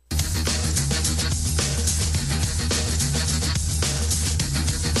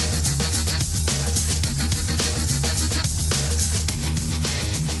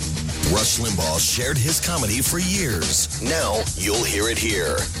 Rush Limbaugh shared his comedy for years. Now you'll hear it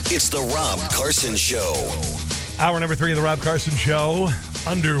here. It's the Rob Carson Show. Hour number 3 of the Rob Carson Show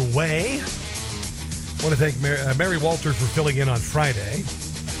underway. I want to thank Mary Walter for filling in on Friday.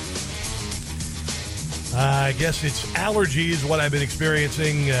 I guess it's allergies, what I've been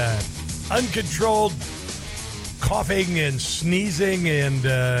experiencing. Uncontrolled coughing and sneezing and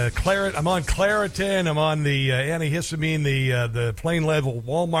I'm on Claritin. I'm on the antihistamine, the plain label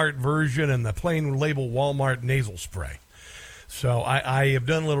Walmart version and the plain label Walmart nasal spray. So I have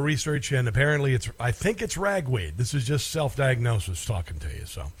done a little research, and apparently I think it's ragweed. This is just self-diagnosis talking to you.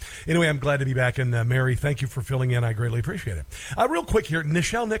 So anyway, I'm glad to be back. And Mary, thank you for filling in. I greatly appreciate it. Real quick here,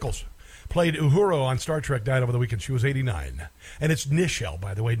 Nichelle Nichols played Uhura on Star Trek, died over the weekend. She was 89. And it's Nichelle,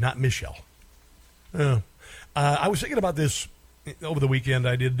 by the way, not Michelle. I was thinking about this over the weekend.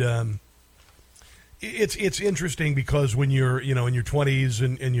 I did. It's interesting because when you're in your 20s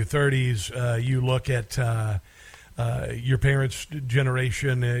and your 30s, you look at your parents'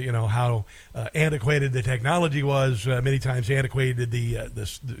 generation. How antiquated the technology was. Many times antiquated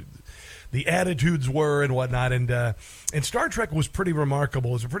the attitudes were and whatnot. And Star Trek was pretty remarkable.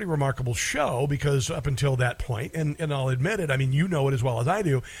 It was a pretty remarkable show because up until that point, and I'll admit it, I mean, you know it as well as I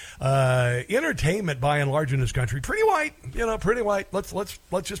do, entertainment by and large in this country, pretty white, pretty white. Let's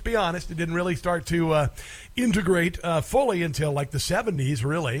just be honest. It didn't really start to integrate fully until like the 70s,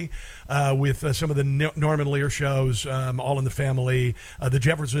 really, with some of the Norman Lear shows, All in the Family, the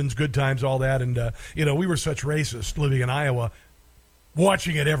Jeffersons, Good Times, all that. And, we were such racists living in Iowa,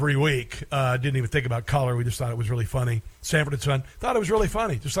 watching it every week. Didn't even think about color. We just thought it was really funny. Sanford and Son, thought it was really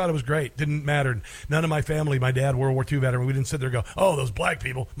funny. Just thought it was great. Didn't matter. None of my family, my dad, World War II veteran, we didn't sit there and go, oh, those black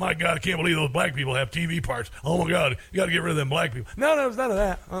people. My God, I can't believe those black people have TV parts. Oh, my God, you got to get rid of them black people. No, it was none of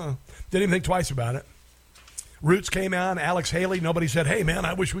that. Didn't even think twice about it. Roots came on, Alex Haley. Nobody said, hey, man,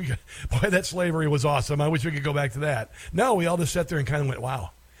 I wish we could. Boy, that slavery was awesome. I wish we could go back to that. No, we all just sat there and kind of went,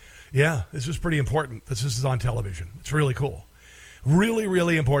 wow. Yeah, this is pretty important. This is on television. It's really cool. Really,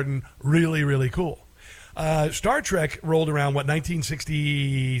 really important. Really, really cool. Star Trek rolled around,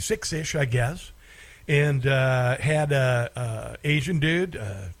 1966-ish, I guess, and had a Asian dude,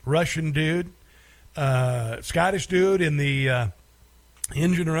 Russian dude, Scottish dude in the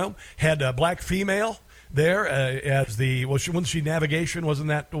engine room, had a black female there as wasn't she navigation? Wasn't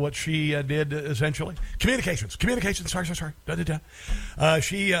that what she did essentially? Communications. Sorry.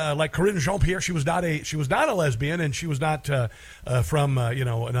 She like Corinne Jean-Pierre. She was not a lesbian, and she was not from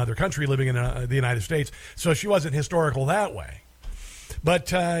another country living in the United States. So she wasn't historical that way.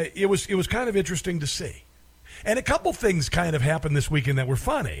 But it was kind of interesting to see. And a couple things kind of happened this weekend that were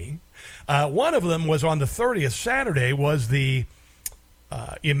funny. One of them was on the 30th, Saturday, was the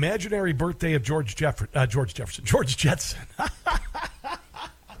imaginary birthday of George Jetson. George Jetson.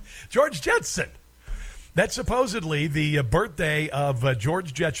 That's supposedly the birthday of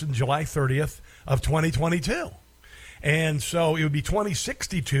George Jetson, July 30th of 2022. And so it would be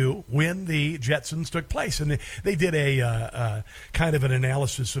 2062 when the Jetsons took place. And they did a kind of an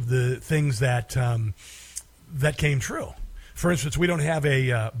analysis of the things that that came true. For instance, we don't have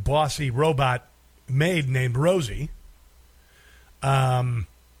a bossy robot maid named Rosie.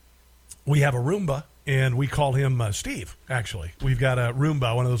 We have a Roomba, and we call him Steve, actually. We've got a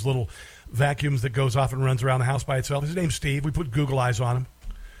Roomba, one of those little vacuums that goes off and runs around the house by itself. His name's Steve. We put Google eyes on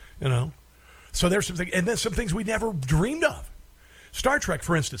him, So there's some things, and then some things we never dreamed of. Star Trek,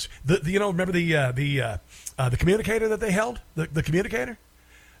 for instance. Remember the communicator that they held? The communicator?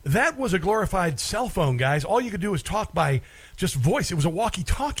 That was a glorified cell phone, guys. All you could do was talk by just voice. It was a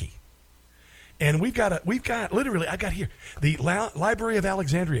walkie-talkie. And we've got literally, I got here, the Library of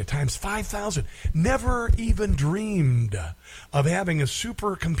Alexandria times 5,000. Never even dreamed of having a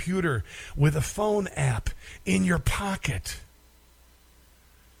supercomputer with a phone app in your pocket.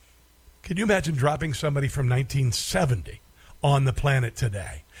 Can you imagine dropping somebody from 1970 on the planet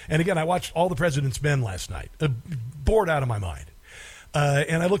today? And again, I watched All the President's Men last night, bored out of my mind.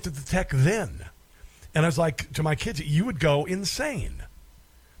 And I looked at the tech then, and I was like to my kids, you would go insane.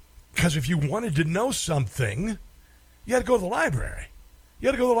 Because if you wanted to know something, you had to go to the library. You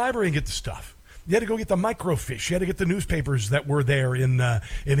had to go to the library and get the stuff. You had to go get the microfiche. You had to get the newspapers that were there in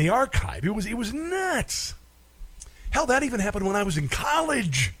the archive. It was nuts. Hell, that even happened when I was in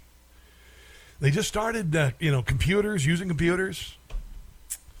college. They just started, computers, using computers.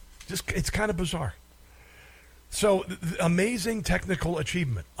 It's kind of bizarre. So, amazing technical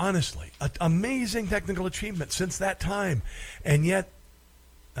achievement, honestly. Amazing technical achievement since that time. And yet,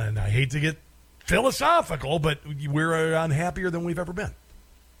 and I hate to get philosophical, but we're unhappier than we've ever been.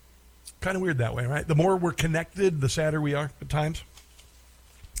 Kind of weird that way, right? The more we're connected, the sadder we are at times.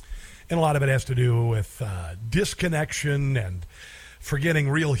 And a lot of it has to do with disconnection and forgetting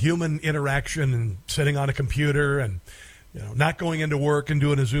real human interaction and sitting on a computer and not going into work and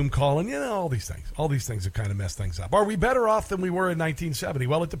doing a Zoom call and all these things. All these things have kind of messed things up. Are we better off than we were in 1970?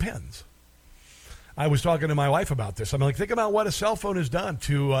 Well, it depends. I was talking to my wife about this. I'm like, think about what a cell phone has done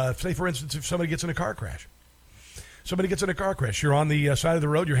to, say, for instance, if somebody gets in a car crash. Somebody gets in a car crash. You're on the side of the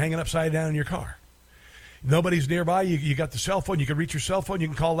road. You're hanging upside down in your car. Nobody's nearby. You got the cell phone. You can reach your cell phone. You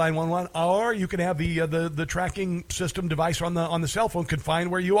can call 911, or you can have the tracking system device on the cell phone can find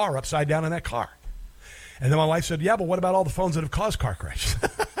where you are upside down in that car. And then my wife said, "Yeah, but what about all the phones that have caused car crashes?"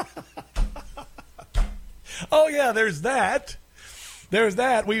 Oh yeah, there's that. There's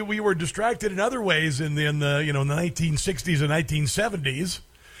that. We were distracted in other ways in the 1960s and 1970s.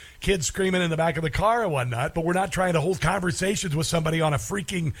 Kids screaming in the back of the car and whatnot, but we're not trying to hold conversations with somebody on a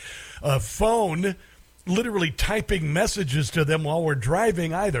freaking phone, literally typing messages to them while we're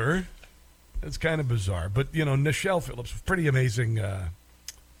driving either. It's kind of bizarre. But, Nichelle Phillips, pretty amazing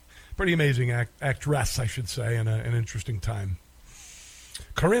actress, I should say, and an interesting time.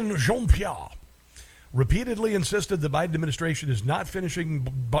 Karine Jean-Pierre repeatedly insisted the Biden administration is not finishing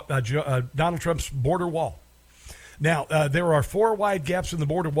Donald Trump's border wall. Now, there are 4 wide gaps in the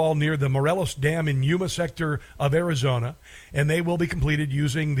border wall near the Morelos Dam in Yuma sector of Arizona, and they will be completed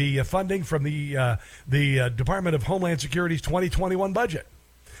using the funding from the Department of Homeland Security's 2021 budget.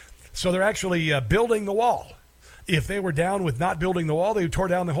 So they're actually building the wall. If they were down with not building the wall, they tore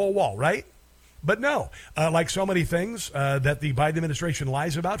down the whole wall, right? But no, like so many things that the Biden administration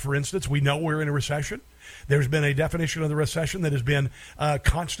lies about, for instance, we know we're in a recession. There's been a definition of the recession that has been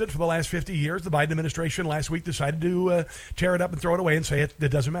constant for the last 50 years. The Biden administration last week decided to tear it up and throw it away and say it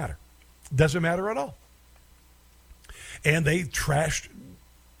doesn't matter. Doesn't matter at all. And they trashed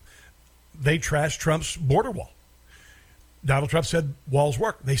Trump's border wall. Donald Trump said walls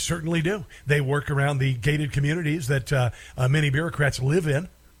work. They certainly do. They work around the gated communities that many bureaucrats live in.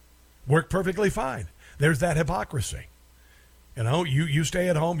 Work perfectly fine. There's that hypocrisy. You stay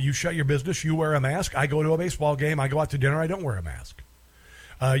at home, you shut your business, you wear a mask. I go to a baseball game, I go out to dinner, I don't wear a mask.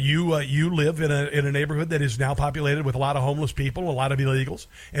 You live in a neighborhood that is now populated with a lot of homeless people, a lot of illegals,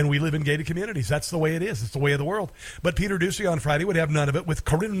 and we live in gated communities. That's the way it is. It's the way of the world. But Peter Doocy on Friday would have none of it with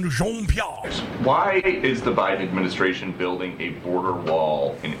Karine Jean-Pierre. Why is the Biden administration building a border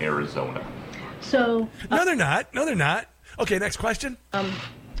wall in Arizona? No, they're not. No, they're not. Okay, next question.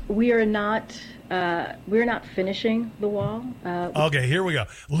 We're not finishing the wall. Okay, here we go.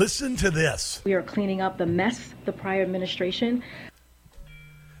 Listen to this. We are cleaning up the mess the prior administration.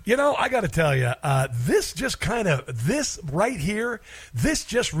 I got to tell you, this right here, this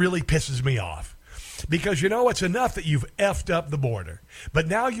just really pisses me off. Because it's enough that you've effed up the border. But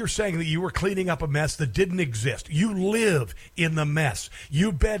now you're saying that you were cleaning up a mess that didn't exist. You live in the mess.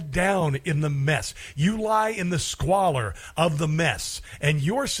 You bed down in the mess. You lie in the squalor of the mess. And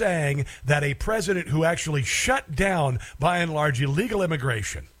you're saying that a president who actually shut down, by and large, illegal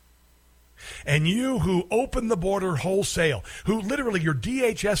immigration, and you who opened the border wholesale, who literally your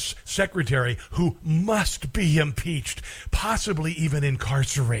DHS secretary, who must be impeached, possibly even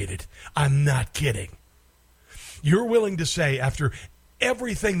incarcerated. I'm not kidding. You're willing to say, after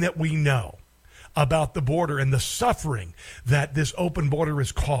everything that we know about the border and the suffering that this open border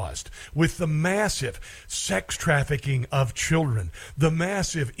has caused, with the massive sex trafficking of children, the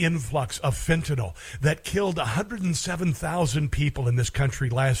massive influx of fentanyl that killed 107,000 people in this country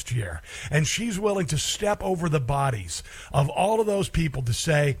last year, and she's willing to step over the bodies of all of those people to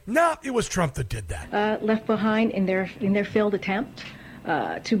say, no, it was Trump that did that. Left behind in their failed attempt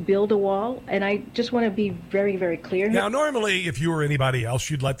to build a wall. And I just want to be very, very clear here. Now, normally, if you were anybody else,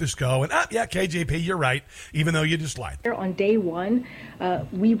 you'd let this go. And, yeah, KJP, you're right, even though you just lied. On day one,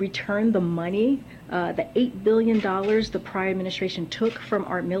 we returned the money, the $8 billion the prior administration took from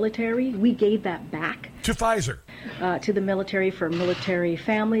our military. We gave that back. To Pfizer. To the military, for military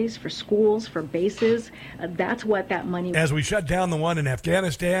families, for schools, for bases. That's what that money was. As we shut down the one in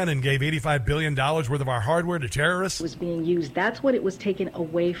Afghanistan and gave $85 billion worth of our hardware to terrorists. Was being used. That's what it was taken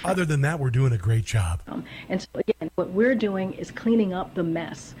away from. Other than that, we're doing a great job. And so, again, what we're doing is cleaning up the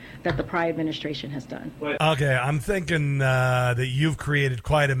mess that the prior administration has done. Okay, I'm thinking that you've created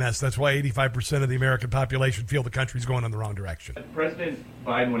quite a mess. That's why 85% of the American population feel the country's going in the wrong direction. President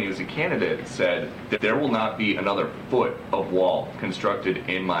Biden, when he was a candidate, said that there will not be another foot of wall constructed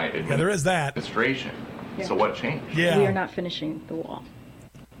in my administration. Yeah, there is that. Yeah. So what changed? Yeah. We are not finishing the wall.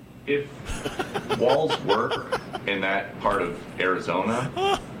 If walls work in that part of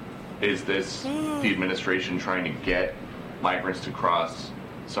Arizona, is this the administration trying to get migrants to cross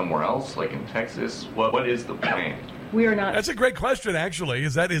somewhere else, like in Texas? What is the plan? We are not. That's a great question, actually.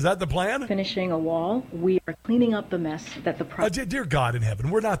 Is that the plan? Finishing a wall. We are cleaning up the mess that the dear God in heaven,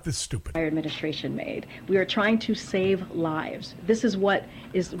 we're not this stupid. Prior administration made. We are trying to save lives. This is what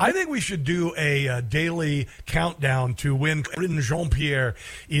is. I think we should do a daily countdown to when Karine Jean-Pierre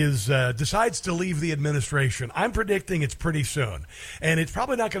decides to leave the administration. I'm predicting it's pretty soon, and it's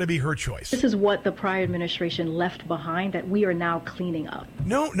probably not going to be her choice. This is what the prior administration left behind that we are now cleaning up.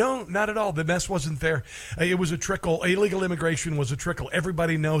 No, not at all. The mess wasn't there. It was a trickle. Illegal immigration was a trickle.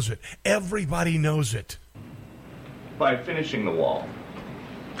 Everybody knows it. Everybody knows it. By finishing the wall,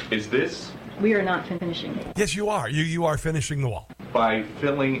 is this? We are not finishing it. Yes, you are. You are finishing the wall. By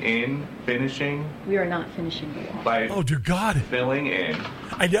filling in, finishing? We are not finishing the wall. By oh, dear God. Filling in.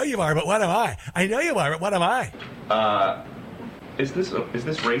 I know you are, but what am I? I know you are, but what am I? Is this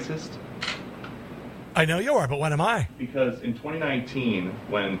racist? I know you are, but what am I? Because in 2019,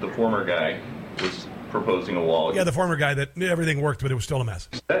 when the former guy was proposing a wall. Yeah, the former guy that everything worked, but it was still a mess.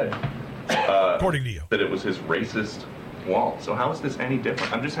 Said, according to you. That it was his racist wall. So how is this any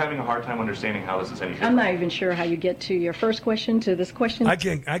different? I'm just having a hard time understanding how this is any different. I'm not even sure how you get to your first question to this question. I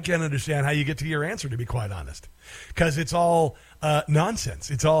can't understand how you get to your answer, to be quite honest. Because it's all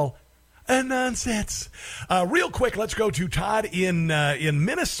nonsense. It's all nonsense. Real quick, let's go to Todd in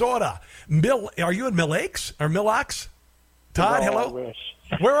Minnesota. Are you in Mille Lacs or Mille Lacs? Todd, hello.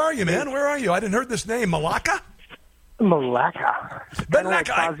 Where are you, man? Where are you? I didn't heard this name. Malacca? Malacca. Kind of like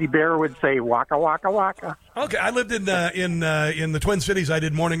Fozzie Bear would say, waka, waka, waka. Okay, I lived in the Twin Cities. I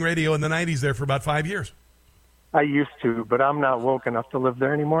did morning radio in the 90s there for about 5 years. I used to, but I'm not woke enough to live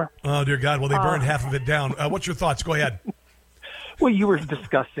there anymore. Oh, dear God. Well, they burned half of it down. What's your thoughts? Go ahead. Well, you were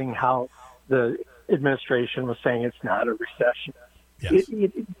discussing how the administration was saying it's not a recession. Yes.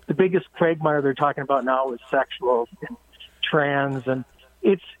 The biggest quagmire they're talking about now is sexual and trans, and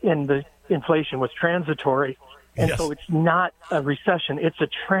the inflation was transitory, and yes. So it's not a recession; it's a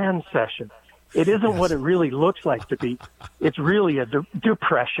transcession. It isn't what it really looks like to be. It's really a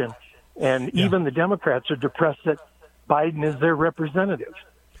depression, and even the Democrats are depressed that Biden is their representative.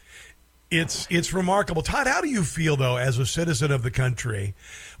 It's remarkable. Todd, how do you feel, though, as a citizen of the country,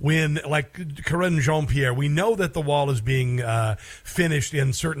 when, like Karine Jean-Pierre, we know that the wall is being finished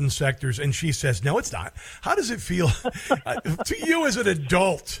in certain sectors, and she says, no, it's not. How does it feel to you as an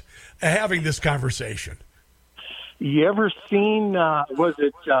adult having this conversation? You ever seen, was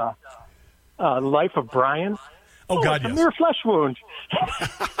it Life of Brian? Oh, God, it's yes. A mere flesh wound.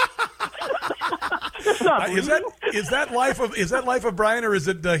 Is that Life of Brian, or is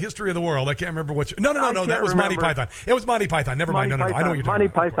it History of the World? I can't remember which. No. That was Monty Python. It was Monty Python. Never mind. No. I know what you're talking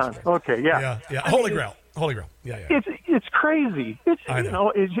about. Monty Python. Okay, yeah. Holy Grail. Yeah. It's crazy.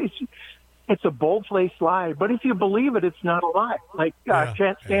 It's a bold-faced lie. But if you believe it, it's not a lie. Like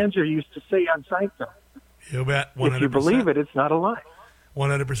Chet Stanzer used to say on Seinfeld. You bet. 100%. If you believe it, it's not a lie.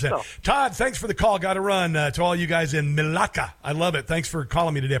 100%. So. Todd, thanks for the call. Got to run. To all you guys in Malacca, I love it. Thanks for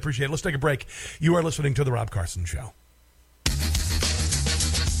calling me today. Appreciate it. Let's take a break. You are listening to The Rob Carson Show.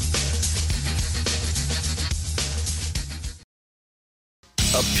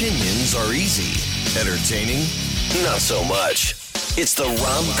 Opinions are easy. Entertaining? Not so much. It's The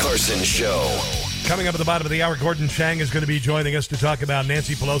Rob Carson Show. Coming up at the bottom of the hour, Gordon Chang is going to be joining us to talk about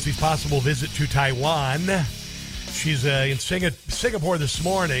Nancy Pelosi's possible visit to Taiwan. She's in Singapore this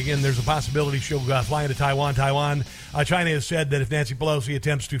morning, and there's a possibility she'll fly into Taiwan. China has said that if Nancy Pelosi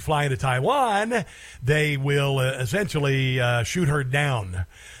attempts to fly into Taiwan, they will essentially shoot her down.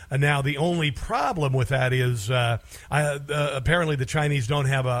 Now, the only problem with that is apparently the Chinese don't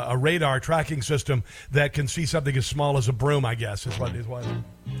have a radar tracking system that can see something as small as a broom, I guess, is what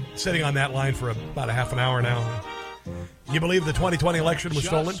sitting on that line for about a half an hour now. You believe the 2020 election was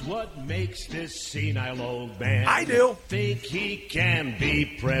stolen? Just what makes this senile old man I do. Think he can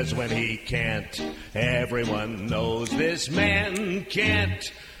be pres when he can't. Everyone knows this man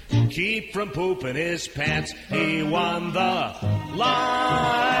can't keep from pooping his pants. He won the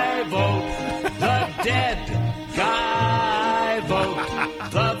live vote, the dead guy vote,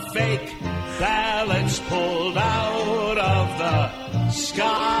 the fake ballots pulled out of the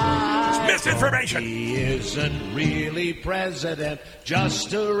sky. It's misinformation. He isn't really president,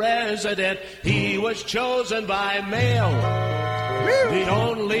 just a resident. He was chosen by mail. The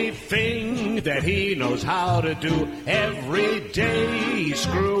only thing that he knows how to do every day, he's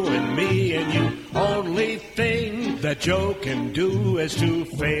screwing me and you. Only thing that Joe can do is to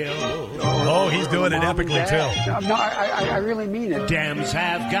fail. Oh, he's doing it epically, too. No, I really mean it. Dems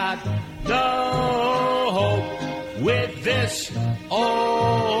have got no hope with this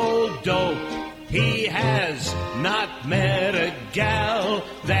old dope. He has not met a gal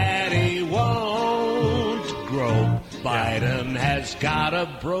that he won't grope. He's got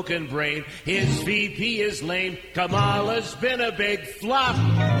a broken brain. His VP is lame. Kamala's been a big flop.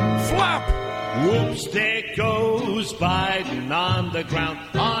 Flop! Whoops, there goes Biden on the ground.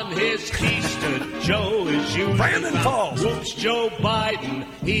 On his keister, Joe is usually Brandon Falls. Whoops, Joe Biden,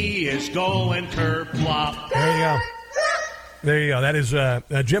 he is going kerplop. There you go. There you go. That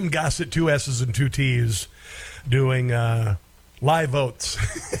is Jim Gossett, 2 S's and 2 T's, doing live votes.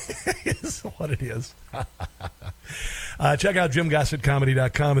 Is what it is. Check out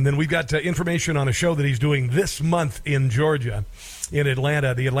JimGossettComedy.com. And then we've got information on a show that he's doing this month in Georgia, in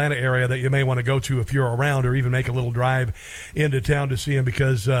Atlanta, the Atlanta area that you may want to go to if you're around, or even make a little drive into town to see him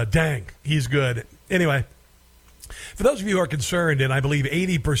because, dang, he's good. Anyway, for those of you who are concerned, and I believe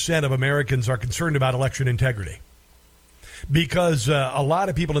 80% of Americans are concerned about election integrity, because a lot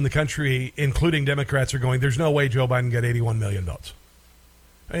of people in the country, including Democrats, are going, there's no way Joe Biden got 81 million votes.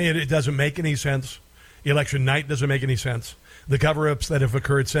 I mean, it doesn't make any sense. Election night doesn't make any sense. The cover-ups that have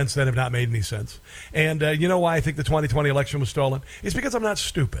occurred since then have not made any sense. And you know why I think the 2020 election was stolen? It's because I'm not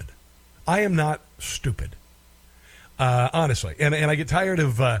stupid. I am not stupid. Honestly. And I get tired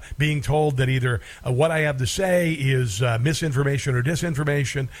of being told that either what I have to say is misinformation or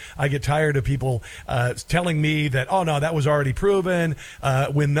disinformation. I get tired of people telling me that, oh, no, that was already proven,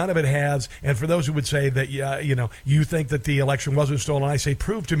 when none of it has. And for those who would say that, you think that the election wasn't stolen, I say,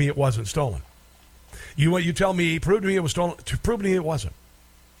 prove to me it wasn't stolen. You tell me, prove to me it was stolen, to prove to me it wasn't.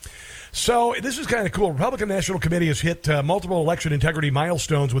 So this is kind of cool. Republican National Committee has hit multiple election integrity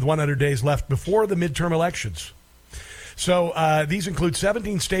milestones with 100 days left before the midterm elections. So these include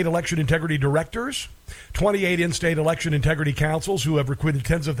 17 state election integrity directors, 28 in-state election integrity councils who have recruited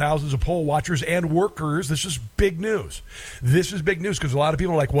tens of thousands of poll watchers and workers. This is big news. This is big news because a lot of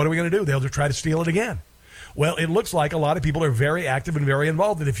people are like, what are we going to do? They'll just try to steal it again. Well, it looks like a lot of people are very active and very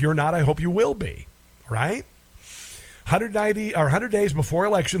involved. And if you're not, I hope you will be, right? 100 days before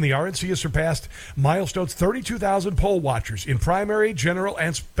election, the RNC has surpassed milestones 32,000 poll watchers in primary, general,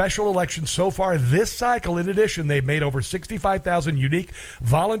 and special elections so far this cycle. In addition, they've made over 65,000 unique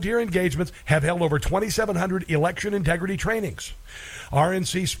volunteer engagements, have held over 2,700 election integrity trainings.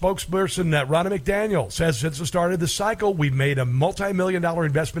 RNC spokesperson Ronna McDaniel says since the start of the cycle, we've made a multi-million-dollar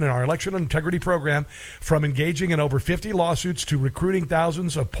investment in our election integrity program, from engaging in over 50 lawsuits to recruiting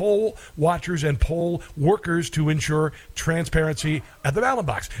thousands of poll watchers and poll workers to ensure transparency at the ballot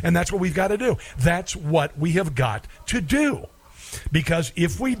box. And that's what we've got to do. That's what we have got to do. Because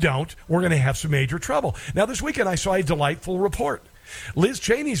if we don't, we're going to have some major trouble. Now, this weekend I saw a delightful report. Liz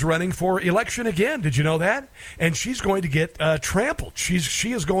Cheney's running for election again. Did you know that? And she's going to get trampled.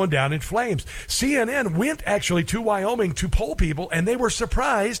 She is going down in flames. CNN went actually to Wyoming to poll people, and they were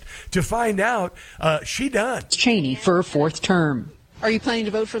surprised to find out she done. Cheney for a 4th term. Are you planning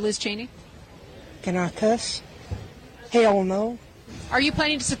to vote for Liz Cheney? Can I cuss? Hell no. Are you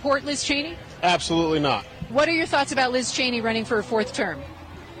planning to support Liz Cheney? Absolutely not. What are your thoughts about Liz Cheney running for a 4th term?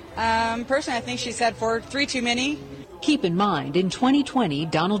 Personally, I think she's had 3 too many. Keep in mind, in 2020,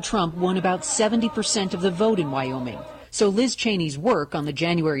 Donald Trump won about 70% of the vote in Wyoming. So Liz Cheney's work on the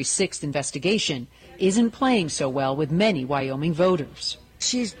January 6th investigation isn't playing so well with many Wyoming voters.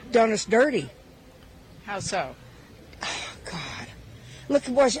 She's done us dirty. How so? Oh, God. Look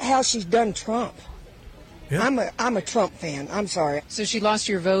at how she's done Trump. Yeah. I'm a Trump fan. I'm sorry. So she lost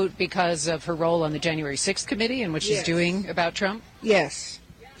your vote because of her role on the January 6th committee and what she's doing about Trump? Yes.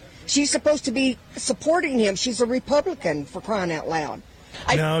 She's supposed to be supporting him. She's a Republican, for crying out loud.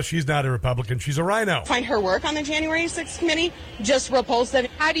 No, she's not a Republican. She's a rhino. Find her work on the January 6th committee just repulsive.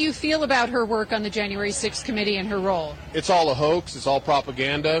 How do you feel about her work on the January 6th committee and her role? It's all a hoax. It's all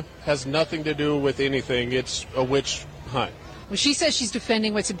propaganda. Has nothing to do with anything. It's a witch hunt. Well, she says she's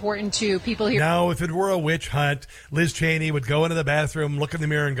defending what's important to people here. Now, if it were a witch hunt, Liz Cheney would go into the bathroom, look in the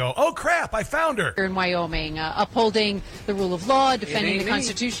mirror, and go, oh, crap, I found her. In Wyoming, upholding the rule of law, defending the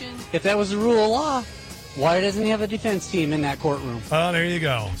Constitution. If that was the rule of law, why doesn't he have a defense team in that courtroom? Oh, there you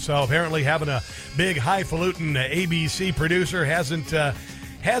go. So apparently having a big, highfalutin ABC producer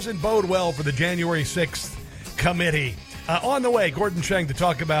hasn't bode well for the January 6th committee. On the way, Gordon Cheng to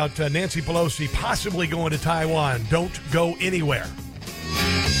talk about Nancy Pelosi possibly going to Taiwan. Don't go anywhere.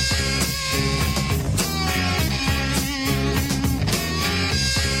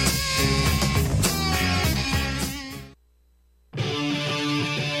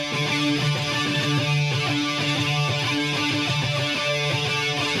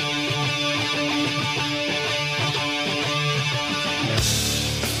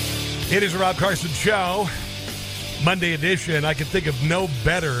 It is a Rob Carson Show. Monday edition. I can think of no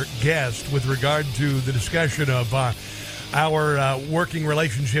better guest with regard to the discussion of our working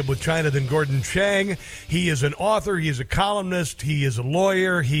relationship with China than Gordon Chang. He is an author. He is a columnist. He is a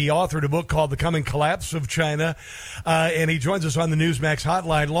lawyer. He authored a book called The Coming Collapse of China, and he joins us on the Newsmax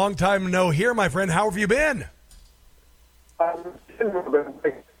hotline. Long time no hear, my friend. How have you been? Uh-oh,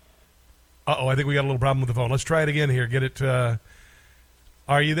 I think we got a little problem with the phone. Let's try it again here. Get it.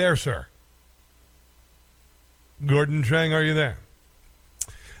 Are you there, sir? Gordon Chang, are you there?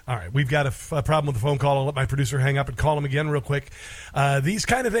 All right, we've got a problem with the phone call. I'll let my producer hang up and call him again real quick. These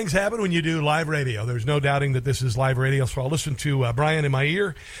kind of things happen when you do live radio. There's no doubting that this is live radio, so I'll listen to Brian in my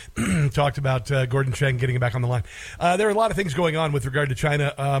ear. Talked about Gordon Chang getting back on the line. There are a lot of things going on with regard to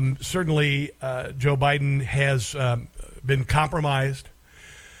China. Certainly, Joe Biden has been compromised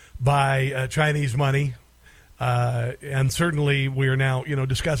by Chinese money. And certainly we are now,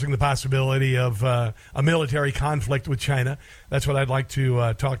 discussing the possibility of a military conflict with China. That's what I'd like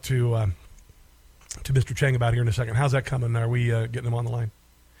to talk to Mr. Chang about here in a second. How's that coming? Are we getting him on the line?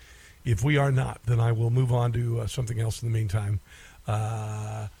 If we are not, then I will move on to something else in the meantime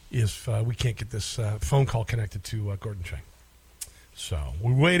if we can't get this phone call connected to Gordon Chang. So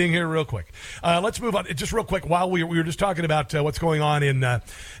we're waiting here real quick. Let's move on. Just real quick, while we were just talking about what's going on in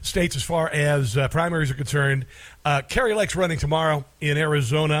states as far as primaries are concerned, Kari Lake's running tomorrow in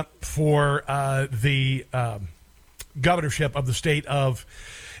Arizona for the governorship of the state of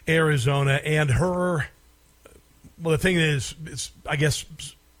Arizona. And her, well, the thing is, I guess...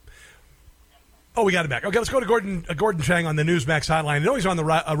 Oh, we got it back. Okay, let's go to Gordon Chang on the Newsmax hotline. I know he's on the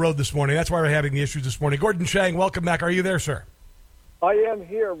road this morning. That's why we're having the issues this morning. Gordon Chang, welcome back. Are you there, sir? I am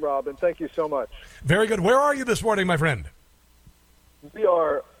here, Rob, and thank you so much. Very good. Where are you this morning, my friend? We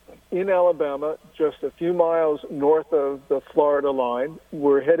are in Alabama, just a few miles north of the Florida line.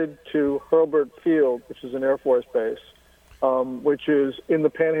 We're headed to Hurlburt Field, which is an Air Force base, which is in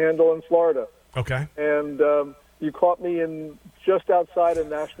the Panhandle in Florida. Okay. And you caught me in just outside a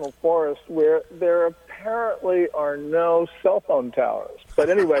national forest where there apparently are no cell phone towers.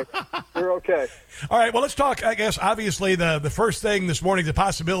 But anyway, we're okay. All right, well, let's talk, I guess, obviously the first thing this morning, the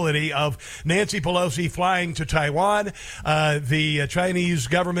possibility of Nancy Pelosi flying to Taiwan. The Chinese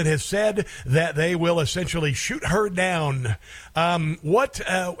government has said that they will essentially shoot her down.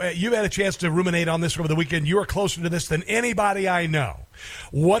 You had a chance to ruminate on this over the weekend. You are closer to this than anybody I know.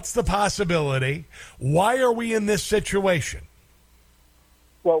 What's the possibility? Why are we in this situation?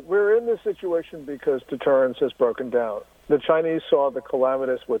 Well, we're in this situation because deterrence has broken down. The Chinese saw the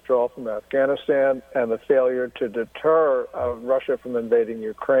calamitous withdrawal from Afghanistan and the failure to deter Russia from invading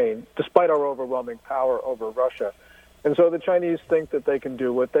Ukraine, despite our overwhelming power over Russia. And so the Chinese think that they can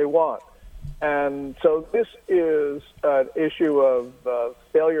do what they want. And so this is an issue of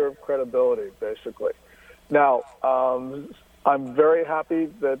failure of credibility, basically. Now, I'm very happy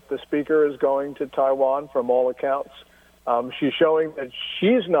that the speaker is going to Taiwan from all accounts. She's showing that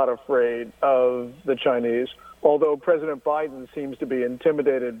she's not afraid of the Chinese, although President Biden seems to be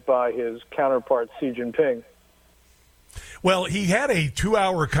intimidated by his counterpart, Xi Jinping. Well, he had a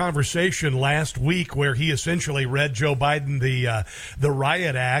 2-hour conversation last week where he essentially read Joe Biden the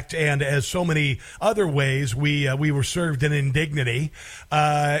Riot Act, and as so many other ways, we were served an indignity,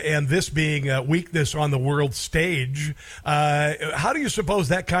 and this being a weakness on the world stage. How do you suppose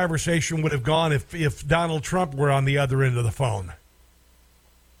that conversation would have gone if Donald Trump were on the other end of the phone?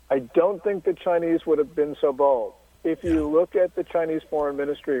 I don't think the Chinese would have been so bold. If you look at the Chinese Foreign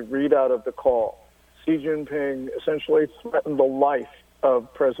Ministry readout of the call, Xi Jinping essentially threatened the life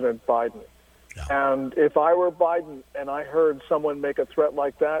of President Biden. Yeah. And if I were Biden and I heard someone make a threat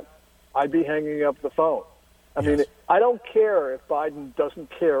like that, I'd be hanging up the phone. I mean, I don't care if Biden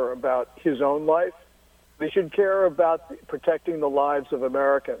doesn't care about his own life. They should care about protecting the lives of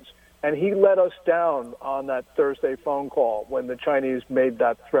Americans. And he let us down on that Thursday phone call when the Chinese made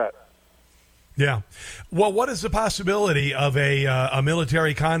that threat. Yeah. Well, what is the possibility of a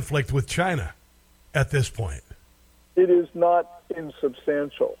military conflict with China at this point? It is not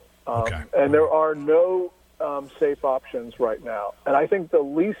insubstantial. Okay. And there are no safe options right now. And I think the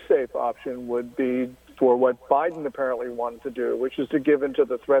least safe option would be for what Biden apparently wanted to do, which is to give in to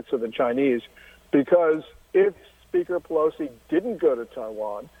the threats of the Chinese. Because if Speaker Pelosi didn't go to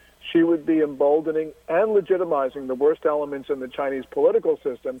Taiwan, she would be emboldening and legitimizing the worst elements in the Chinese political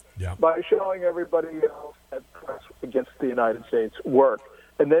system by showing everybody else that threats against the United States work.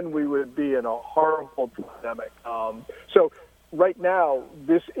 And then we would be in a horrible dynamic. So right now,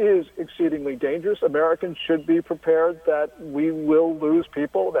 this is exceedingly dangerous. Americans should be prepared that we will lose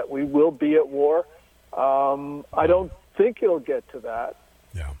people, that we will be at war. I don't think it'll get to that.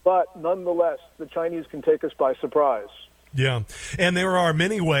 Yeah. But nonetheless, the Chinese can take us by surprise. Yeah, and there are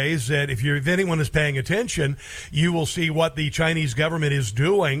many ways that if anyone is paying attention, you will see what the Chinese government is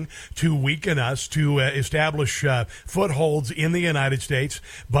doing to weaken us, to establish footholds in the United States,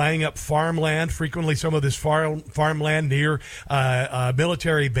 buying up farmland, frequently some of this farmland near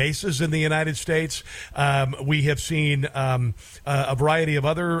military bases in the United States. We have seen a variety of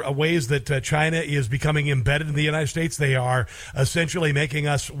other ways that China is becoming embedded in the United States. They are essentially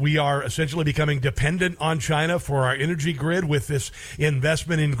we are essentially becoming dependent on China for our energy grid with this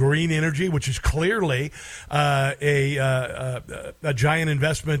investment in green energy, which is clearly a giant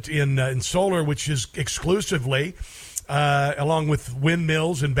investment in solar, which is exclusively, along with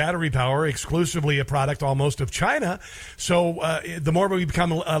windmills and battery power, exclusively a product almost of China. So the more we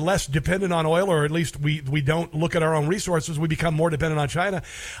become less dependent on oil, or at least we don't look at our own resources, we become more dependent on China.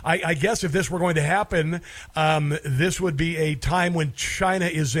 I guess if this were going to happen, this would be a time when China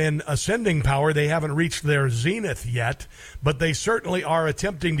is in ascending power. They haven't reached their zenith yet, but they certainly are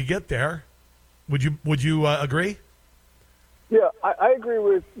attempting to get there. Would you agree? Yeah, I agree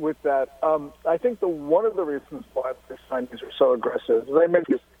with that. I think one of the reasons why the Chinese are so aggressive,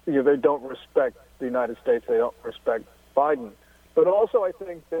 they don't respect the United States, they don't respect Biden. But also I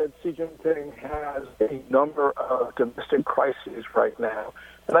think that Xi Jinping has a number of domestic crises right now.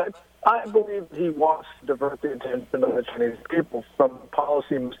 And I believe he wants to divert the attention of the Chinese people from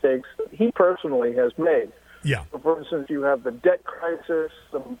policy mistakes that he personally has made. Yeah. So for instance, you have the debt crisis,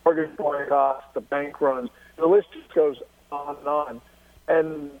 the mortgage boycotts, the bank runs. The list just goes on and on.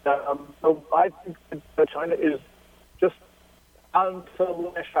 And so I think that China is just on to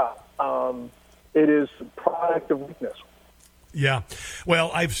lash out. It is a product of weakness. Yeah, well,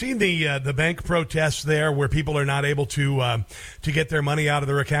 I've seen the bank protests there where people are not able to get their money out of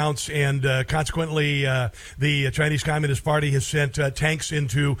their accounts, and consequently, the Chinese Communist Party has sent tanks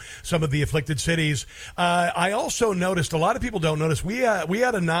into some of the afflicted cities. I also noticed, a lot of people don't notice, we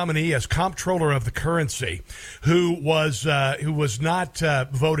had a nominee as comptroller of the currency who was not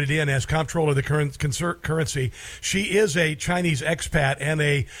voted in as comptroller of the currency. She is a Chinese expat and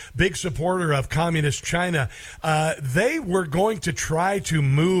a big supporter of communist China. They were going to try to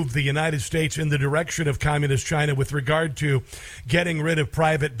move the United States in the direction of communist China with regard to getting rid of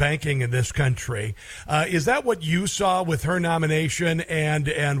private banking in this country. Is that what you saw with her nomination,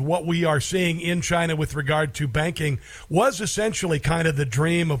 and what we are seeing in China with regard to banking was essentially kind of the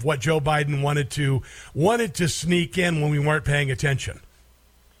dream of what Joe Biden wanted to sneak in when we weren't paying attention?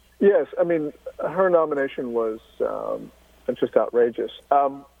 Yes, I mean, her nomination was just outrageous.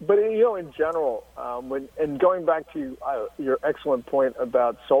 But, in general, and going back to your excellent point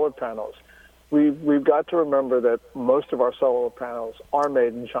about solar panels, we've got to remember that most of our solar panels are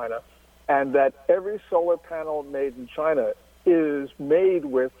made in China, and that every solar panel made in China is made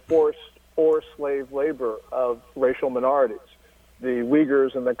with forced or slave labor of racial minorities, the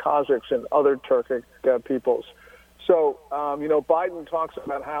Uyghurs and the Kazakhs and other Turkic peoples. So, Biden talks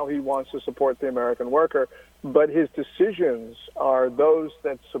about how he wants to support the American worker, but his decisions are those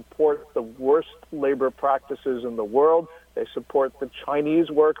that support the worst labor practices in the world. They support the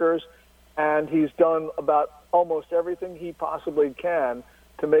Chinese workers, and he's done about almost everything he possibly can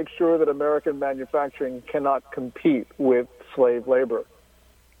to make sure that American manufacturing cannot compete with slave labor.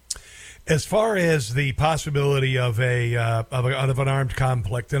 As far as the possibility of an armed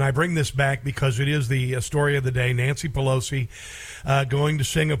conflict, and I bring this back because it is the story of the day. Nancy Pelosi going to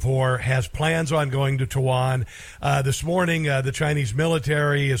Singapore, has plans on going to Taiwan. This morning, the Chinese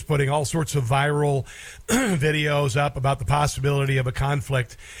military is putting all sorts of viral videos up about the possibility of a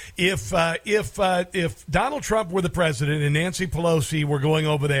conflict. If Donald Trump were the president and Nancy Pelosi were going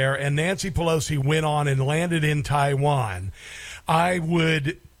over there, and Nancy Pelosi went on and landed in Taiwan, I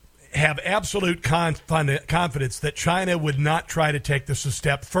would have absolute confidence that China would not try to take this a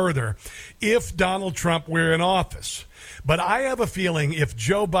step further if Donald Trump were in office. But I have a feeling if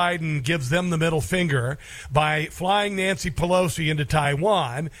Joe Biden gives them the middle finger by flying Nancy Pelosi into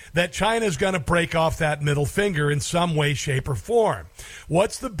Taiwan, that China's going to break off that middle finger in some way, shape, or form.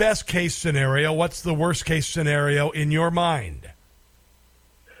 What's the best case scenario? What's the worst case scenario in your mind?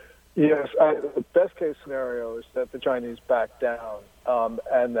 Yes, the best case scenario is that the Chinese back down,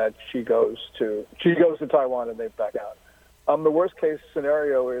 and that she goes to Taiwan and they back out. The worst case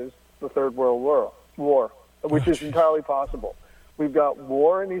scenario is the Third World War, which is entirely possible. We've got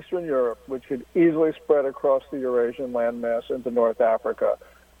war in Eastern Europe, which could easily spread across the Eurasian landmass into North Africa.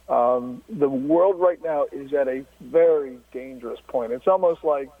 The world right now is at a very dangerous point. It's almost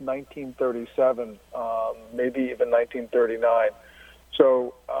like 1937, maybe even 1939.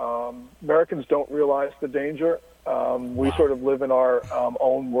 So Americans don't realize the danger. We sort of live in our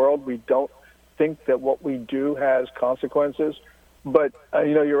own world. We don't think that what we do has consequences. But,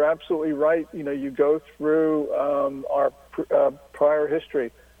 you're absolutely right. You go through our prior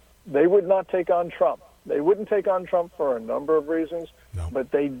history. They would not take on Trump. They wouldn't take on Trump for a number of reasons,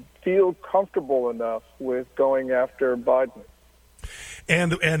 but they feel comfortable enough with going after Biden.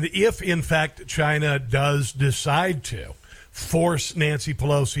 And if, in fact, China does decide to force Nancy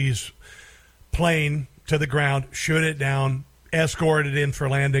Pelosi's plane to the ground, shoot it down, escort it in for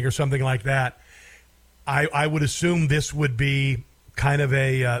landing or something like that, I would assume this would be kind of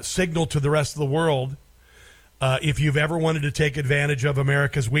a signal to the rest of the world. If you've ever wanted to take advantage of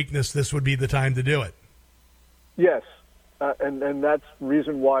America's weakness, this would be the time to do it. Yes, and that's the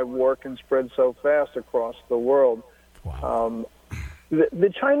reason why war can spread so fast across the world. Wow.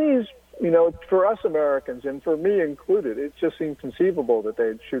 The Chinese, for us Americans, and for me included, it just seemed conceivable that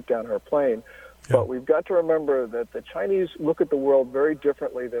they'd shoot down her plane. Yeah. But we've got to remember that the Chinese look at the world very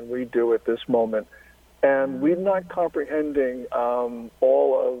differently than we do at this moment. And we're not comprehending all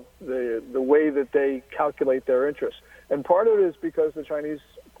of the way that they calculate their interests. And part of it is because the Chinese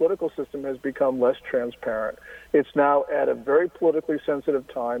political system has become less transparent. It's now at a very politically sensitive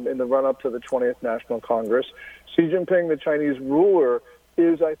time in the run-up to the 20th National Congress. Xi Jinping, the Chinese ruler,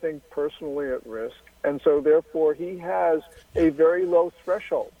 is, I think, personally at risk. And so, therefore, he has a very low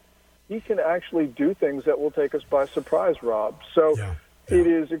threshold. He can actually do things that will take us by surprise, Rob. So it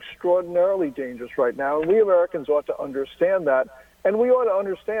is extraordinarily dangerous right now. And we Americans ought to understand that. And we ought to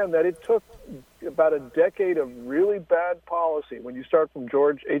understand that it took about a decade of really bad policy. When you start from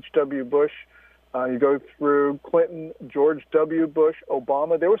George H.W. Bush, you go through Clinton, George W. Bush,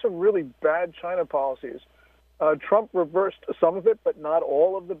 Obama, there were some really bad China policies. Trump reversed some of it, but not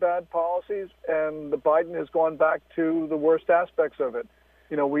all of the bad policies, and the Biden has gone back to the worst aspects of it.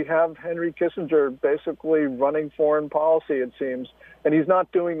 We have Henry Kissinger basically running foreign policy, it seems, and he's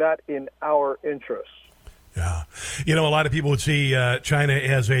not doing that in our interests. Yeah. A lot of people would see China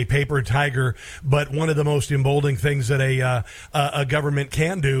as a paper tiger, but one of the most emboldening things that a government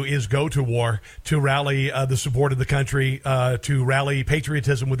can do is go to war to rally the support of the country, to rally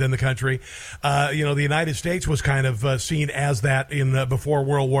patriotism within the country. The United States was kind of seen as that in before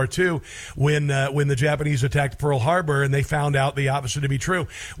World War II when the Japanese attacked Pearl Harbor, and they found out the opposite to be true.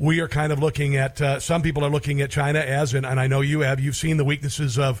 We are kind of looking at some people are looking at China as, and I know you've seen the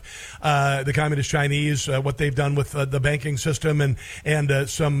weaknesses of the Communist Chinese, what they've done with the banking system and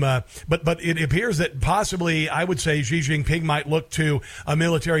some, but it appears that possibly I would say Xi Jinping might look to a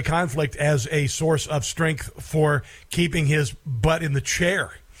military conflict as a source of strength for keeping his butt in the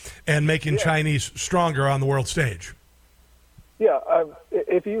chair and making Chinese stronger on the world stage. Yeah,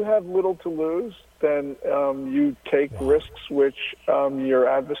 if you have little to lose, then you take risks which your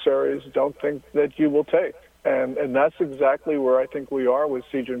adversaries don't think that you will take, and that's exactly where I think we are with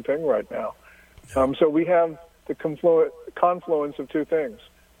Xi Jinping right now. So we have the confluence of two things: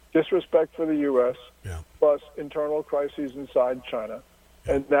 disrespect for the U.S. plus internal crises inside China,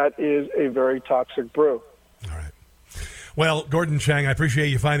 and that is a very toxic brew. All right. Well, Gordon Chang, I appreciate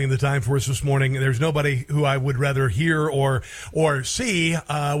you finding the time for us this morning. There's nobody who I would rather hear or see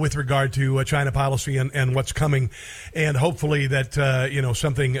with regard to China policy and what's coming, and hopefully that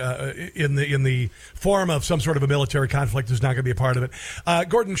something in the form of some sort of a military conflict is not going to be a part of it.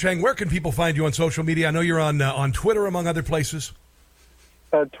 Gordon Chang, where can people find you on social media? I know you're on Twitter, among other places.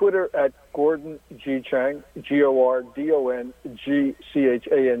 Twitter at Gordon G. Chang,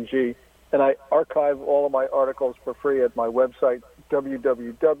 GordonGchang. And I archive all of my articles for free at my website,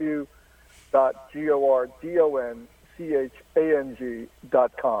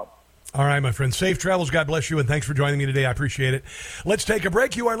 www.GordonChang.com. All right, my friend. Safe travels. God bless you, and thanks for joining me today. I appreciate it. Let's take a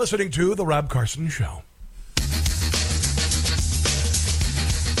break. You are listening to The Rob Carson Show.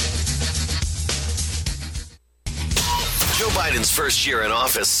 Joe Biden's first year in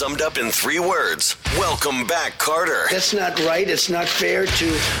office summed up in 3 words. Welcome back, Carter. That's not right. It's not fair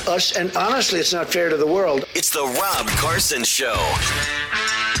to us. And honestly, it's not fair to the world. It's the Rob Carson Show. I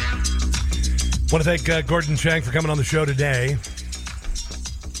want to thank Gordon Chang for coming on the show today.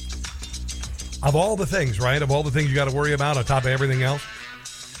 Of all the things, right? Of all the things you got to worry about on top of everything else.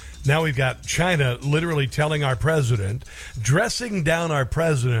 Now we've got China literally telling our president, dressing down our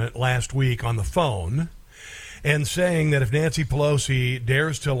president last week on the phone, and saying that if Nancy Pelosi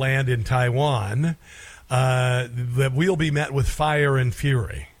dares to land in Taiwan, that we'll be met with fire and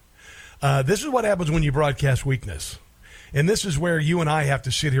fury. This is what happens when you broadcast weakness. And this is where you and I have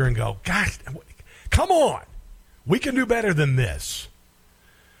to sit here and go, God, come on. We can do better than this.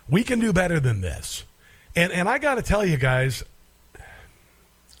 We can do better than this. And I got to tell you guys,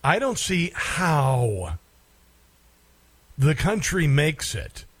 I don't see how the country makes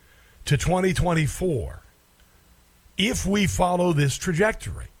it to 2024, if we follow this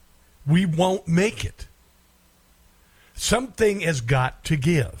trajectory, we won't make it. Something has got to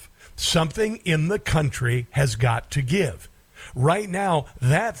give. Something in the country has got to give. Right now,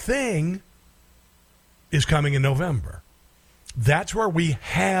 that thing is coming in November. That's where we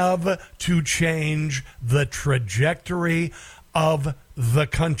have to change the trajectory of the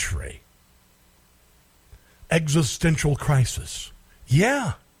country. Existential crisis.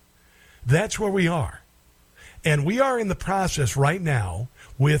 Yeah, that's where we are. And we are in the process right now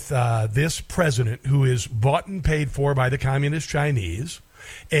with this president who is bought and paid for by the communist Chinese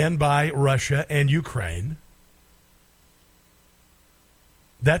and by Russia and Ukraine.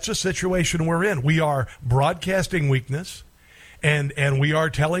 That's a situation we're in. We are broadcasting weakness, and we are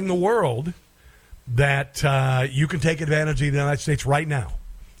telling the world that you can take advantage of the United States right now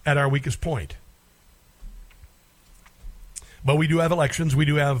at our weakest point. But we do have elections. We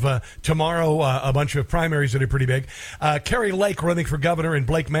do have tomorrow a bunch of primaries that are pretty big. Kari Lake running for governor and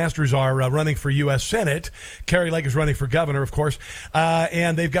Blake Masters are running for U.S. Senate. Kari Lake is running for governor, of course.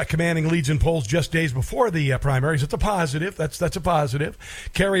 And they've got commanding leads in polls just days before the primaries. It's a positive. That's a positive.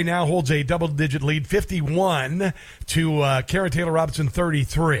 Kari now holds a double-digit lead, 51 to Karen Taylor Robinson,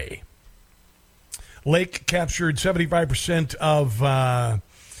 33. Lake captured 75%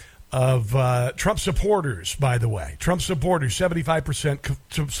 of Trump supporters, by the way. Trump supporters,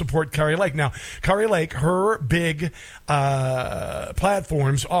 75% support Kari Lake. Now, Kari Lake, her big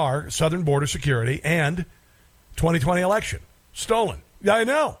platforms are southern border security and 2020 election. Stolen. Yeah, I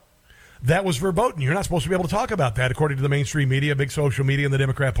know. That was verboten. You're not supposed to be able to talk about that, according to the mainstream media, big social media, and the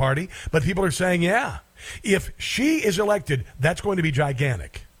Democrat Party. But people are saying, yeah, if she is elected, that's going to be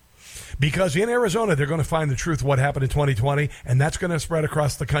gigantic. Because in Arizona, they're going to find the truth of what happened in 2020, and that's going to spread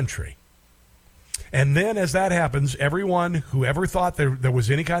across the country. And then as that happens, everyone who ever thought there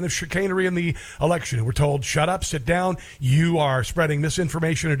was any kind of chicanery in the election, we're told, shut up, sit down, you are spreading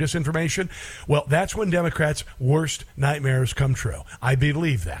misinformation or disinformation. Well, that's when Democrats' worst nightmares come true. I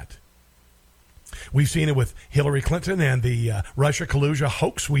believe that. We've seen it with Hillary Clinton and the Russia collusion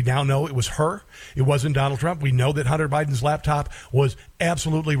hoax. We now know it was her. It wasn't Donald Trump. We know that Hunter Biden's laptop was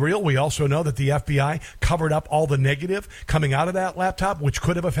absolutely real. We also know that the FBI covered up all the negative coming out of that laptop, which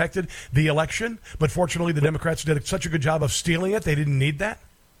could have affected the election. But fortunately, the Democrats did such a good job of stealing it, they didn't need that.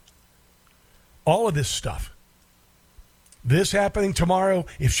 All of this stuff. This happening tomorrow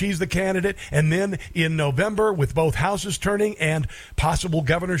if she's the candidate, and then in November with both houses turning and possible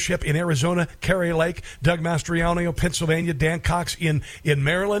governorship in Arizona, Kari Lake, Doug Mastriano, Pennsylvania, Dan Cox in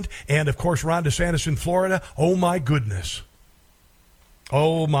Maryland, and of course Ron DeSantis in Florida. Oh my goodness.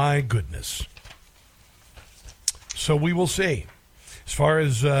 Oh my goodness. So we will see. As far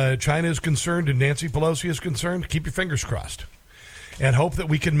as China is concerned and Nancy Pelosi is concerned, keep your fingers crossed and hope that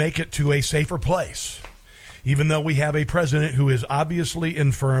we can make it to a safer place. Even though we have a president who is obviously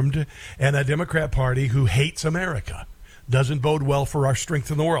infirmed and a Democrat Party who hates America. Doesn't bode well for our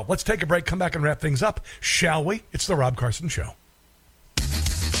strength in the world. Let's take a break, come back and wrap things up, shall we? It's the Rob Carson Show.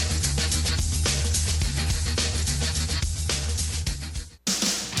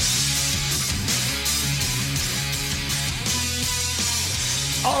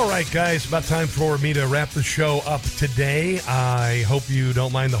 All right, guys, about time for me to wrap the show up today. I hope you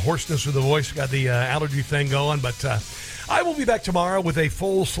don't mind the hoarseness of the voice. Got the allergy thing going, but I will be back tomorrow with a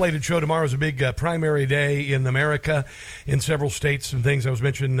full slated show. Tomorrow is a big primary day in America in several states and things. I was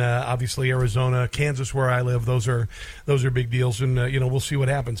mentioning, obviously, Arizona, Kansas, where I live. Those are big deals, and, we'll see what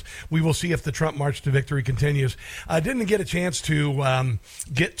happens. We will see if the Trump march to victory continues. I didn't get a chance to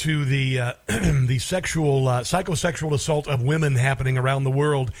get to the the psychosexual assault of women happening around the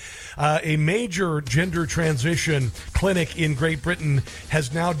world. A major gender transition clinic in Great Britain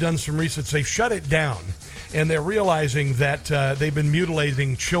has now done some research. They've shut it down. And they're realizing that they've been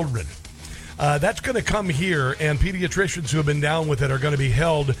mutilating children. That's going to come here, and pediatricians who have been down with it are going to be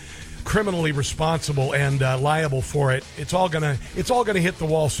held criminally responsible and liable for it. It's all going to hit the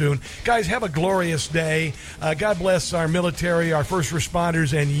wall soon. Guys, have a glorious day. God bless our military, our first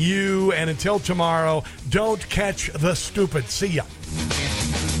responders, and you. And until tomorrow, don't catch the stupid. See ya.